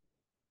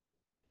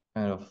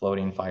 Kind of a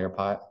floating fire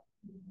pot.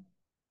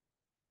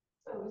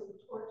 So is the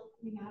torch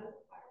coming out of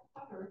the fire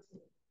pot, or it's a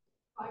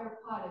fire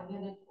pot and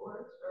then a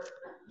torch? Or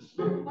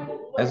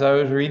As I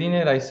was reading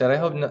it, I said, I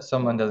hope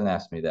someone doesn't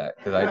ask me that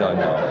because I don't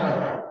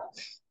know.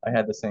 I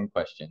had the same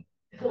question.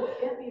 So it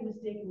can't be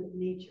mistaken with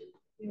nature,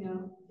 you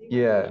know?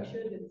 Yeah.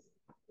 Nature that's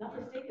not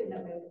mistaken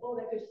that way. Oh,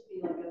 that could just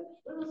be like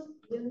a little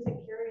winds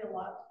that carry a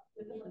lot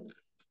with them, like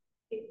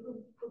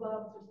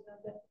kebabs or stuff.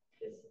 That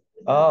is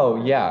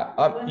oh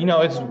yeah, you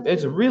know,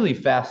 it's really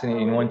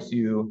fascinating once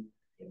you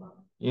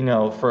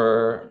know,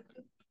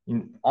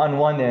 on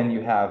one end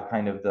you have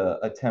kind of the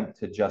attempt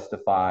to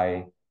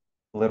justify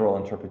literal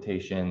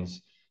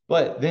interpretations,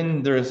 but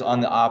then there's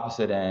on the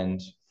opposite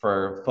end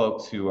for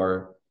folks who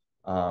are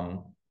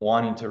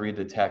wanting to read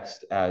the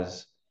text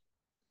as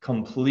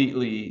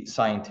completely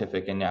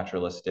scientific and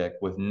naturalistic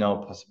with no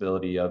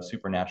possibility of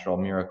supernatural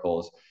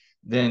miracles.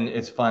 Then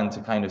it's fun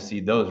to kind of see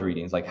those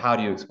readings. Like, how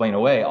do you explain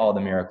away all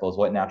the miracles?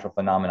 What natural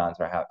phenomenons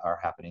are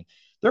happening?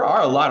 There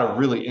are a lot of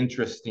really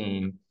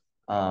interesting,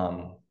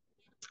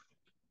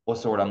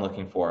 what's the word I'm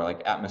looking for?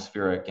 Like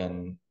atmospheric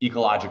and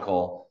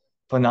ecological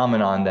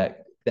phenomenon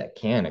that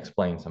can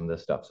explain some of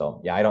this stuff.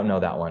 So yeah, I don't know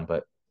that one,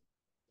 but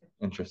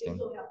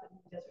interesting.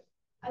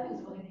 I think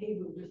it's called a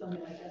haboob or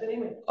something like that. But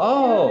anyway.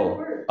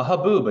 Oh, a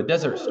haboob, a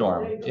desert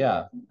storm.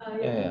 Yeah.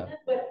 Yeah.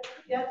 But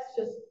that's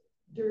just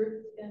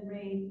dirt and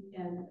rain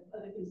and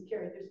other things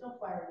carried. There's no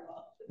fire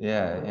involved.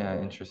 Yeah,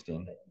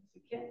 interesting. But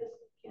you can't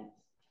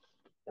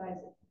guys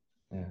it.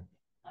 Yeah.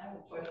 I have a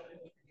question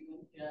for you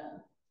and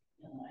Jen,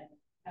 and I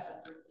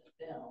haven't written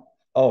it down.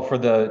 Oh, for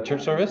the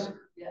church service?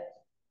 Yes.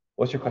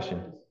 What's your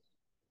question?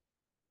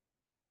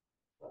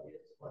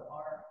 What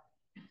are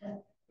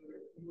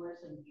yours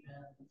and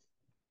Jen's,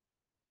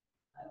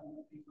 I don't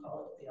know if you call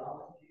it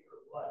theology or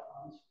what,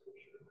 on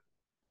scripture.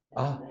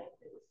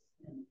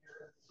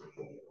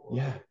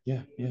 Yeah.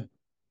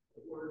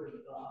 The word of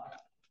God.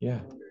 Yeah,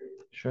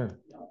 sure.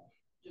 You know,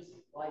 just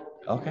like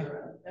okay. An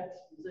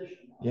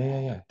exposition.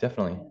 Yeah,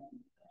 definitely.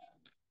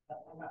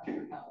 I'm not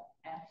sure how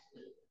to ask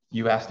it.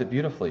 You asked it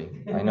beautifully.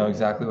 I know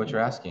exactly what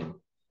you're asking.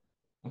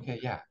 Okay,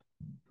 yeah.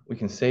 We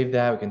can save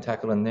that. We can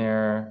tackle it in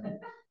there,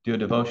 do a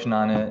devotion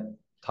on it,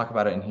 talk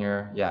about it in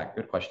here. Yeah,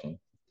 good question.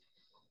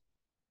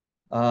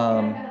 A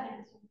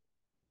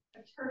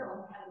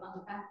turtle had it on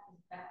the back of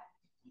his back.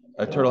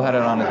 A turtle had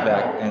it on his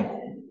back, and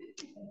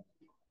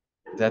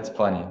that's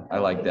funny. I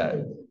like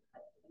that.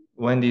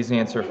 Wendy's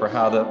answer for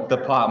how the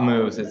plot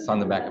moves, it's on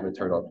the back of a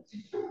turtle.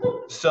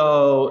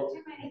 So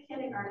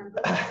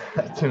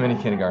too many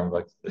kindergarten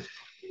books.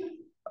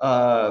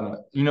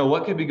 You know,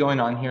 what could be going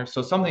on here?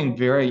 So something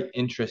very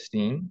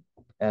interesting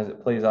as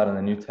it plays out in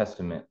the New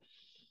Testament.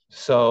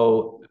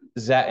 So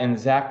in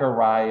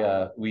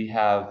Zechariah, we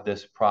have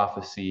this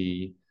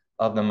prophecy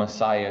of the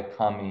Messiah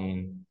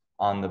coming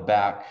on the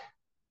back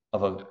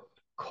of a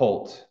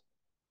colt,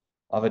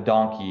 of a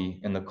donkey,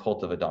 in the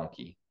colt of a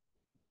donkey.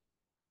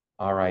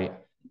 All right.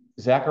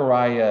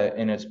 Zechariah,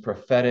 in its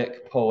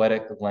prophetic,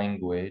 poetic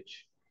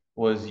language,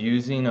 was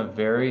using a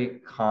very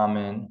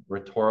common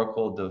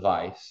rhetorical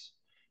device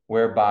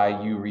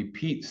whereby you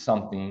repeat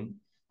something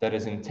that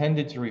is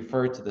intended to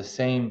refer to the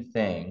same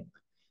thing,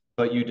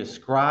 but you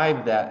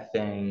describe that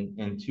thing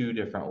in two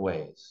different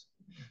ways.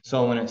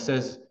 So when it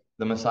says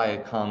the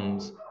Messiah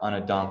comes on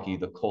a donkey,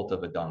 the colt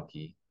of a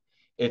donkey,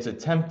 it's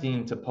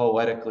attempting to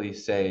poetically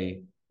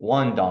say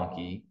one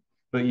donkey,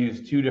 but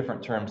use two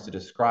different terms to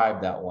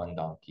describe that one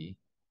donkey.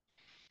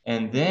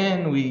 And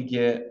then we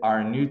get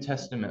our New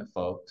Testament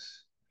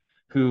folks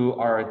who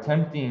are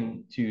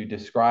attempting to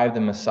describe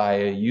the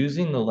Messiah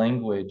using the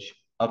language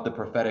of the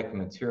prophetic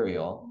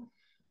material,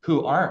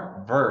 who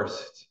aren't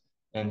versed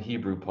in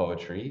Hebrew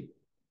poetry,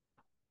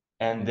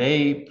 and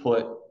they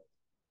put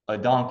a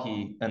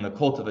donkey and the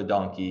colt of a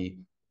donkey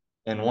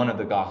in one of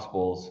the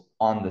Gospels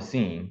on the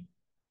scene,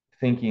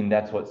 thinking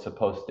that's what's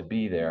supposed to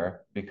be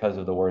there because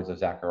of the words of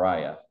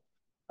Zechariah.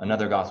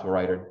 Another Gospel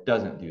writer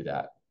doesn't do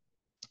that.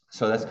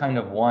 So that's kind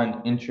of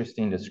one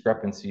interesting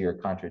discrepancy or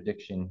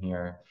contradiction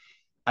here.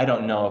 I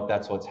don't know if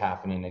that's what's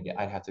happening. Again,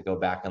 I'd have to go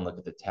back and look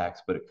at the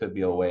text, but it could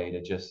be a way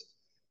to just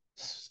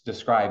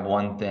describe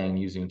one thing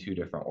using two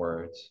different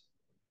words.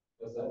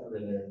 How's that for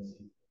inerrancy?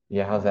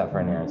 Yeah, how's that for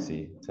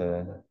inerrancy,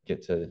 to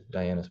get to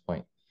Diana's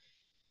point?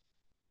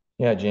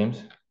 Yeah,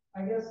 James?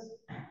 I guess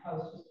I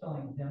was just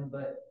telling him,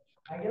 but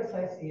I guess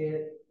I see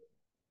it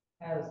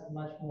as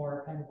much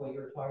more kind of what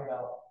you're talking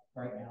about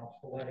right now,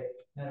 poetic,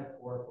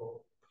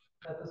 metaphorical,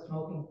 that the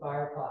smoking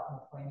fire pot and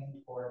the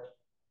flaming torch.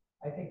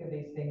 I think of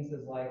these things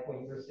as like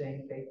what you were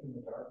saying, faith in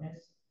the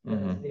darkness.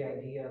 That's the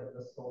idea of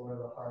the soul or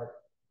the heart.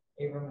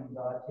 Abram and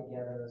God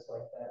together is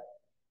like that.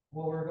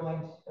 What we're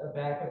going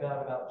back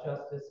about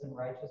justice and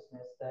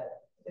righteousness,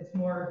 that it's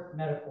more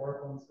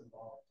metaphorical and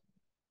symbolic.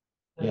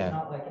 There's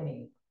not like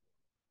any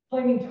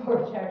flaming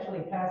torch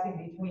actually passing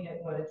between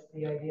it, but it's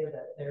the idea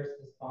that there's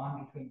this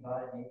bond between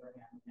God and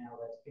Abraham now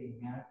that's being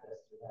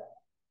manifest through that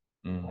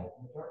light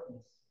in the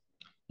darkness.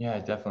 Yeah,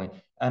 definitely.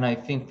 And I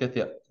think that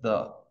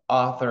the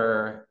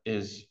author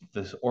is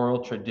this oral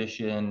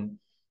tradition.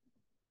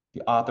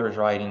 The author is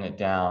writing it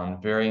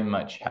down, very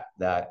much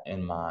that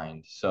in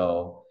mind.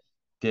 So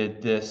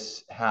did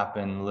this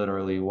happen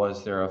literally?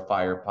 Was there a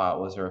fire pot?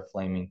 Was there a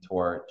flaming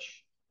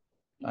torch?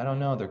 I don't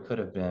know. There could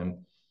have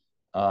been.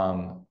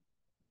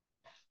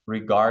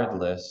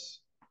 Regardless,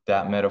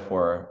 that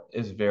metaphor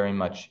is very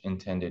much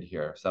intended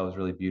here. So that was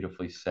really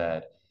beautifully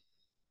said.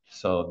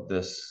 So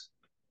this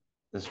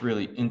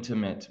really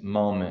intimate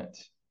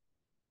moment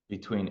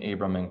between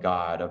Abram and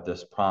God of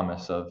this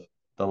promise of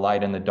the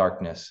light and the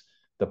darkness.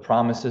 The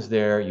promise is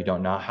there. You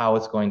don't know how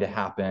it's going to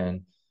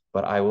happen,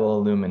 but I will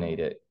illuminate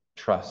it.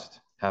 Trust,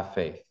 have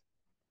faith.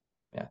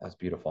 Yeah, that's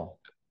beautiful.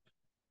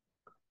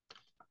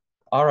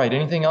 All right,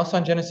 anything else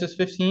on Genesis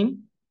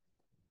 15?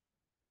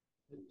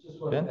 Just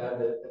want to add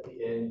that at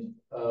the end,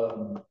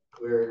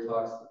 where it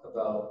talks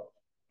about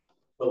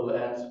the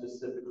land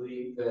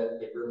specifically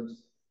that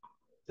Abram's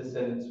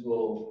descendants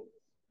will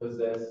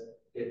possess.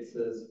 It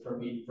says from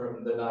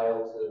the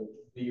Nile to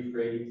the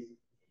Euphrates.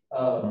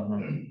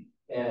 And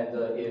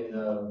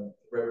in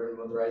Reverend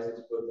Mother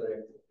Isaac's book that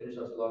I finished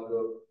not too long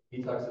ago,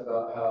 he talks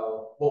about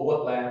how, well,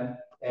 what land,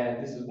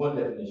 and this is one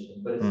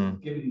definition, but it's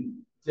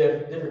given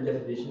different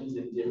definitions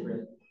in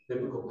different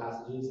biblical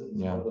passages, and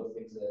it's one of the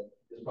things that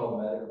is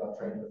problematic about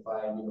trying to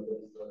define, what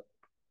is the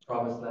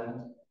promised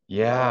land.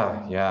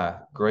 Yeah,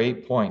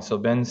 great point. So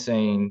Ben's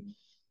saying,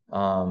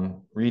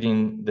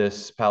 reading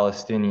this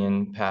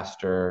Palestinian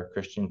pastor,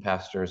 Christian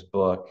pastor's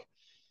book,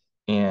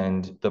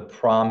 and the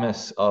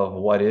promise of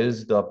what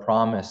is the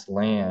promised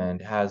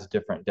land has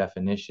different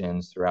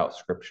definitions throughout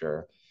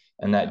Scripture.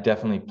 And that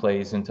definitely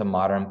plays into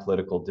modern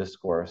political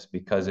discourse,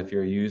 because if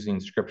you're using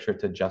Scripture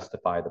to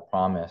justify the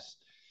promise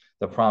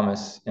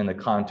and the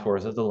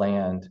contours of the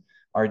land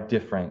are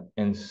different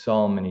in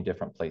so many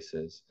different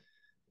places.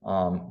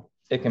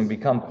 It can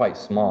become quite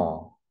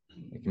small.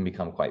 It can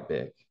become quite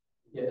big.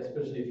 Yeah,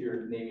 especially if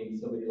you're naming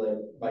somebody like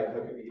Mike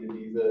Huckabee to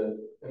be the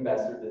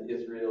ambassador to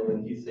Israel,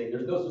 and he's saying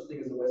there's no such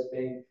thing as the West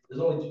Bank.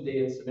 There's only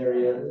Judea and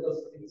Samaria. There's no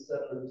such thing as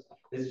settlers.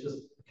 It's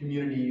just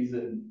communities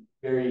and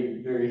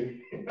very,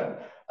 very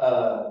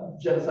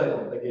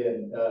genocidal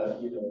again.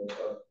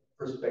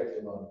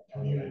 Perspective on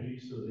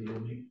communities of the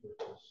unique.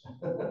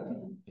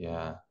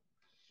 Yeah.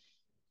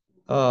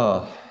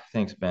 Oh,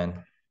 thanks, Ben.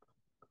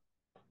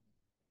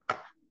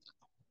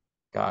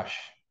 Gosh.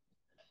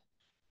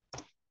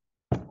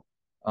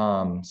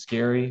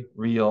 Scary,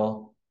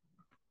 real,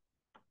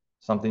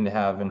 something to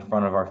have in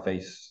front of our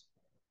face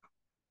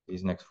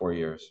these next 4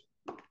 years.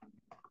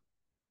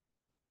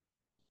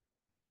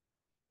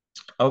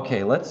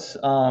 Okay, let's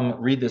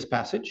read this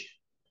passage,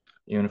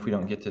 even if we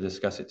don't get to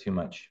discuss it too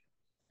much.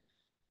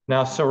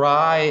 Now,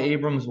 Sarai,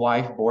 Abram's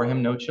wife, bore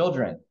him no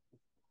children.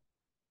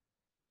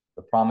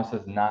 The promise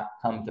has not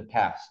come to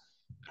pass.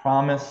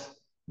 Promise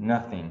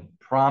nothing.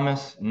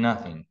 Promise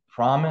nothing.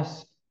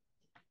 Promise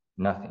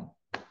nothing.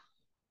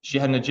 She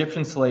had an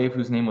Egyptian slave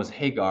whose name was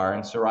Hagar,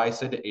 and Sarai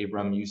said to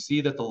Abram, "You see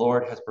that the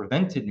Lord has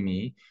prevented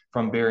me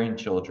from bearing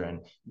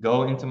children.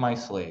 Go into my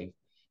slave.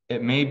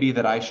 It may be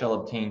that I shall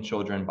obtain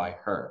children by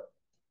her."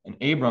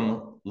 And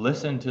Abram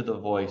listened to the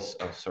voice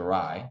of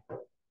Sarai.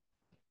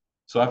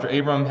 So after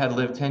Abram had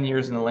lived 10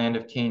 years in the land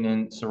of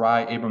Canaan,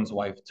 Sarai, Abram's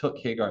wife, took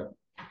Hagar,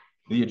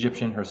 the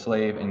Egyptian, her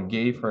slave, and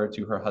gave her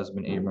to her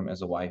husband Abram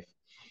as a wife.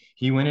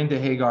 He went into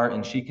Hagar,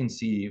 and she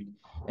conceived.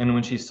 And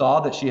when she saw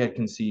that she had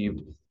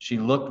conceived, she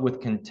looked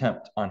with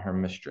contempt on her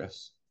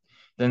mistress.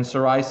 Then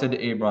Sarai said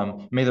to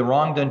Abram, "May the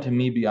wrong done to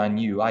me be on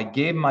you. I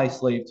gave my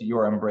slave to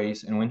your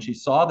embrace, and when she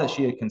saw that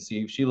she had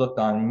conceived, she looked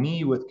on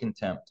me with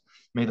contempt.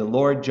 May the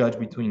Lord judge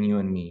between you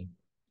and me."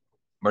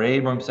 But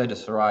Abram said to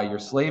Sarai, "Your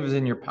slave is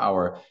in your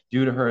power.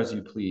 Do to her as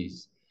you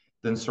please."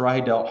 Then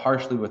Sarai dealt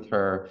harshly with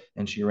her,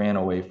 and she ran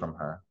away from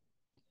her.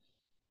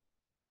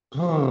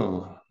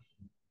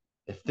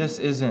 If this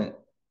isn't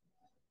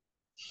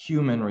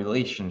human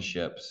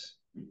relationships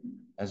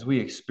as we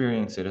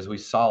experience it, as we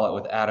saw it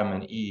with Adam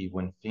and Eve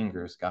when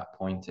fingers got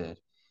pointed.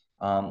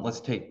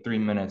 Let's take 3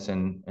 minutes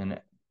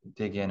and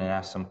dig in and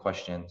ask some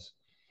questions.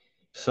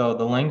 So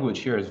the language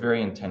here is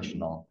very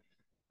intentional.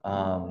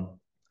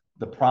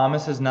 The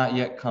promise has not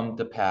yet come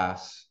to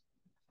pass.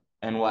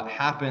 And what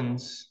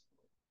happens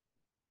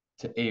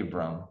to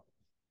Abram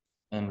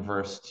in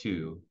verse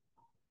 2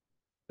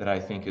 that I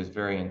think is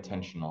very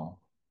intentional.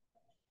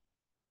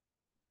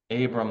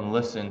 Abram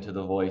listened to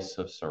the voice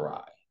of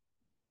Sarai.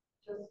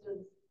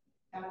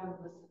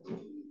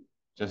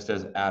 Just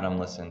as Adam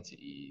listened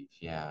to Eve,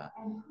 yeah.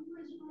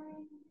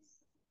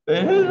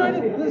 And who's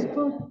writing this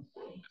book?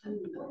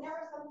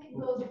 Whenever something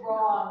goes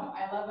wrong,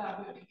 I love how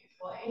women get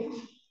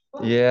blamed.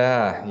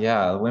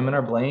 Yeah, women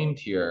are blamed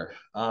here.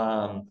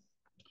 I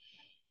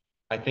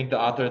think the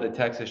author of the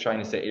text is trying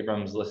to say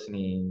Abram's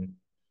listening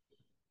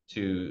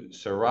to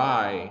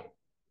Sarai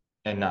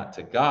and not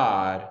to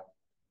God.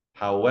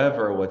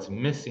 However, what's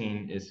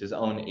missing is his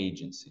own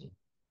agency.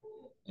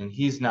 And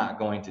he's not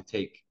going to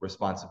take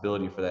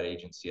responsibility for that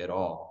agency at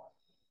all,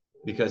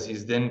 because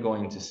he's then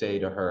going to say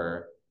to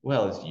her,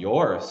 "Well, as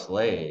you're a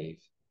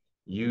slave,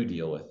 you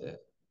deal with it."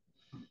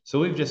 So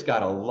we've just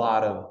got a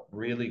lot of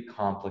really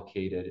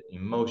complicated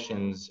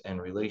emotions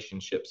and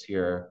relationships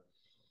here.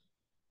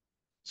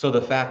 So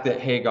the fact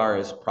that Hagar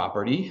is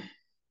property,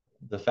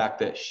 the fact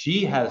that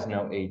she has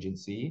no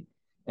agency,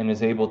 and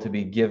is able to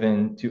be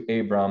given to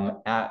Abram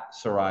at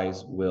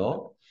Sarai's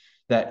will,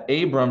 that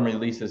Abram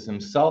releases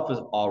himself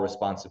of all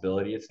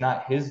responsibility. It's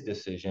not his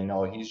decision.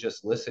 Oh, he's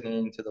just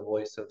listening to the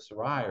voice of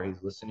Sarai, or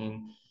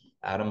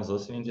Adam's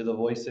listening to the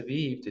voice of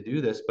Eve to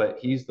do this, but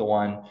he's the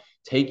one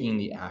taking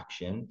the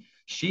action.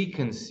 She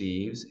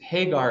conceives.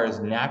 Hagar is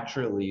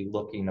naturally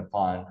looking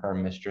upon her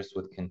mistress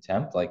with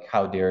contempt, like,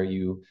 how dare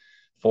you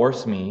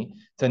force me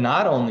to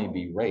not only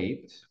be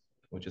raped,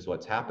 which is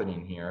what's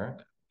happening here,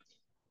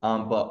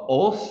 but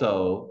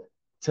also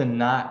to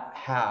not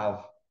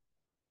have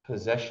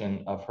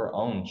possession of her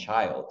own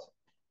child.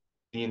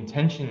 The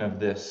intention of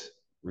this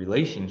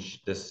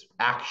relationship, this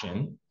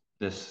action,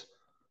 this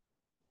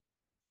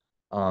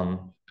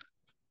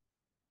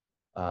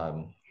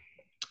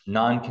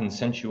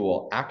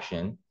non-consensual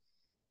action,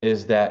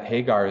 is that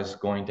Hagar is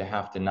going to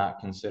have to not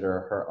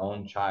consider her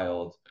own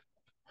child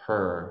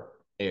her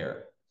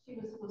heir. She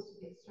was supposed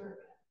to be a servant.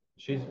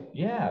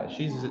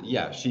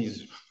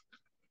 She's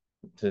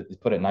to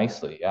put it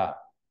nicely, yeah,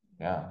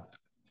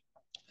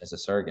 as a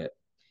surrogate.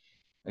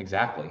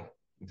 Exactly.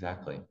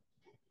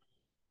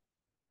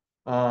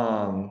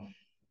 And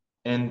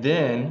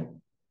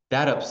then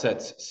that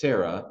upsets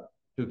Sarah,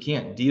 who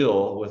can't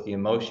deal with the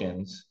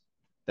emotions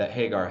that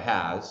Hagar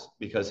has,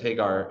 because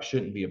Hagar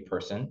shouldn't be a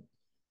person.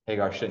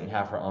 Hagar shouldn't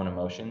have her own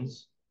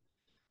emotions.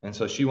 And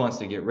so she wants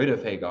to get rid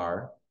of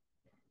Hagar.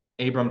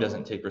 Abram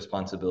doesn't take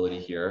responsibility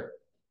here,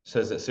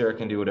 says that Sarah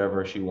can do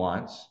whatever she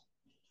wants.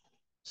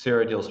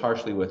 Sarah deals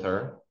harshly with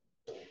her,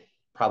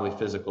 probably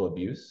physical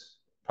abuse,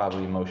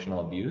 probably emotional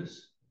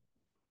abuse,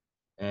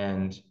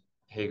 and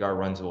Hagar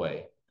runs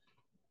away.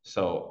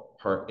 So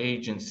her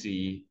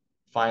agency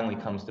finally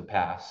comes to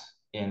pass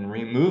in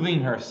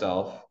removing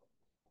herself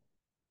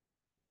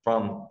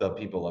from the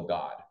people of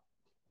God.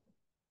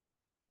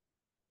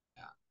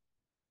 Yeah.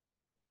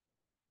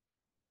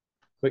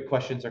 Quick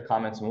questions or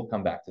comments, and we'll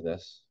come back to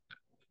this.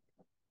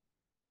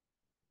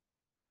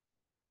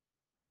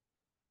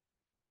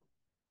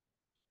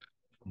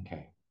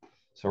 Okay,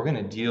 so we're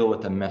going to deal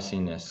with the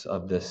messiness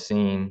of this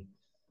scene.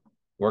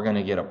 We're going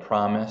to get a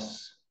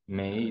promise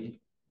made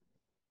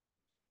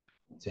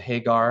to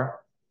Hagar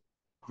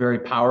very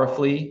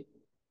powerfully.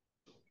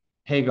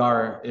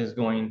 Hagar is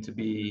going to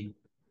be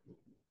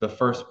the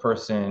first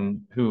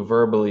person who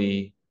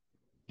verbally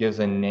gives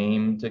a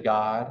name to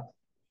God.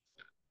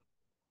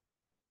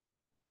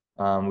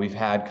 We've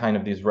had kind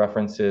of these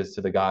references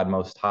to the God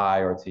Most High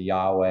or to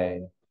Yahweh,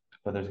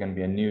 but there's going to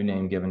be a new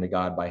name given to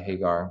God by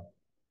Hagar.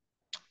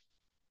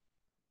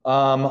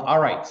 All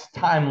right,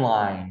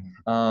 timeline.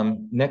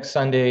 Next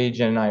Sunday,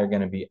 Jen and I are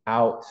going to be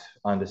out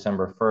on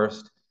December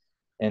 1st.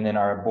 And then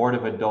our Board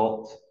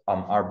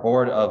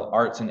of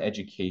Arts and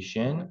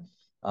Education,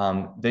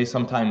 they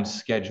sometimes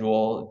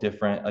schedule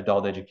different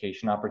adult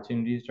education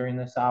opportunities during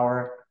this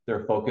hour.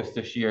 Their focus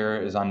this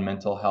year is on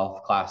mental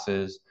health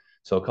classes.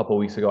 So a couple of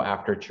weeks ago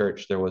after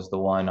church, there was the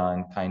one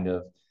on kind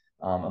of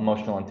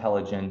emotional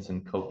intelligence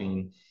and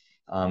coping.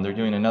 They're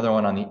doing another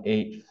one on the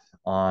 8th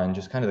on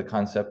just kind of the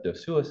concept of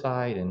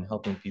suicide and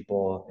helping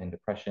people in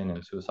depression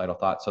and suicidal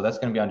thoughts. So that's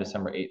going to be on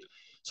December 8th.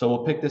 So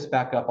we'll pick this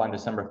back up on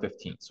December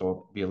 15th. So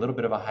it'll be a little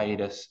bit of a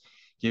hiatus,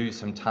 give you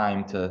some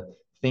time to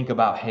think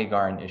about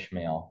Hagar and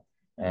Ishmael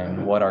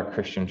and what our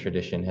Christian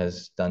tradition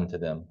has done to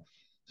them.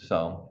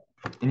 So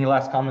any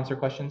last comments or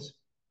questions?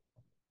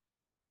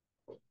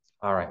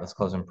 All right, let's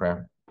close in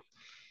prayer.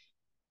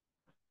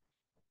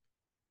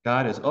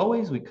 God, as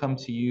always, we come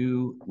to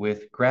you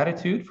with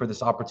gratitude for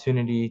this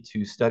opportunity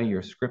to study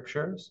your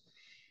scriptures.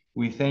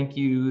 We thank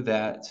you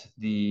that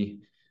the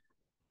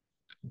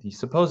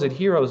supposed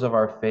heroes of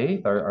our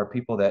faith are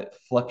people that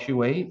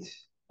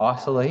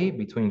oscillate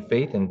between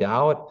faith and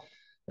doubt.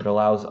 It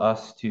allows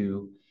us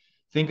to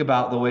think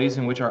about the ways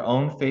in which our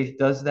own faith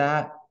does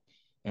that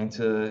and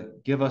to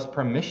give us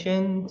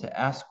permission to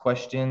ask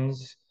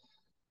questions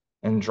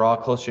and draw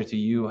closer to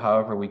you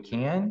however we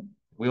can.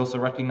 We also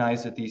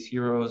recognize that these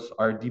heroes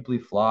are deeply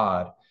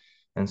flawed.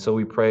 And so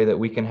we pray that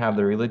we can have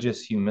the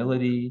religious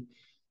humility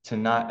to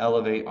not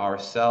elevate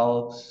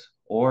ourselves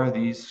or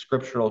these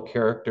scriptural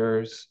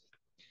characters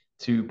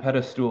to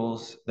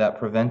pedestals that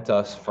prevent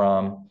us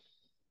from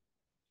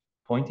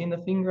pointing the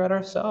finger at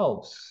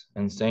ourselves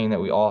and saying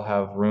that we all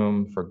have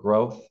room for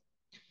growth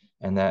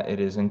and that it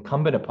is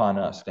incumbent upon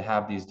us to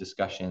have these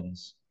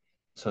discussions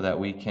so that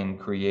we can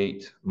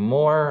create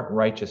more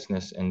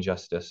righteousness and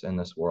justice in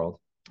this world.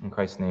 In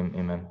Christ's name,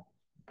 amen.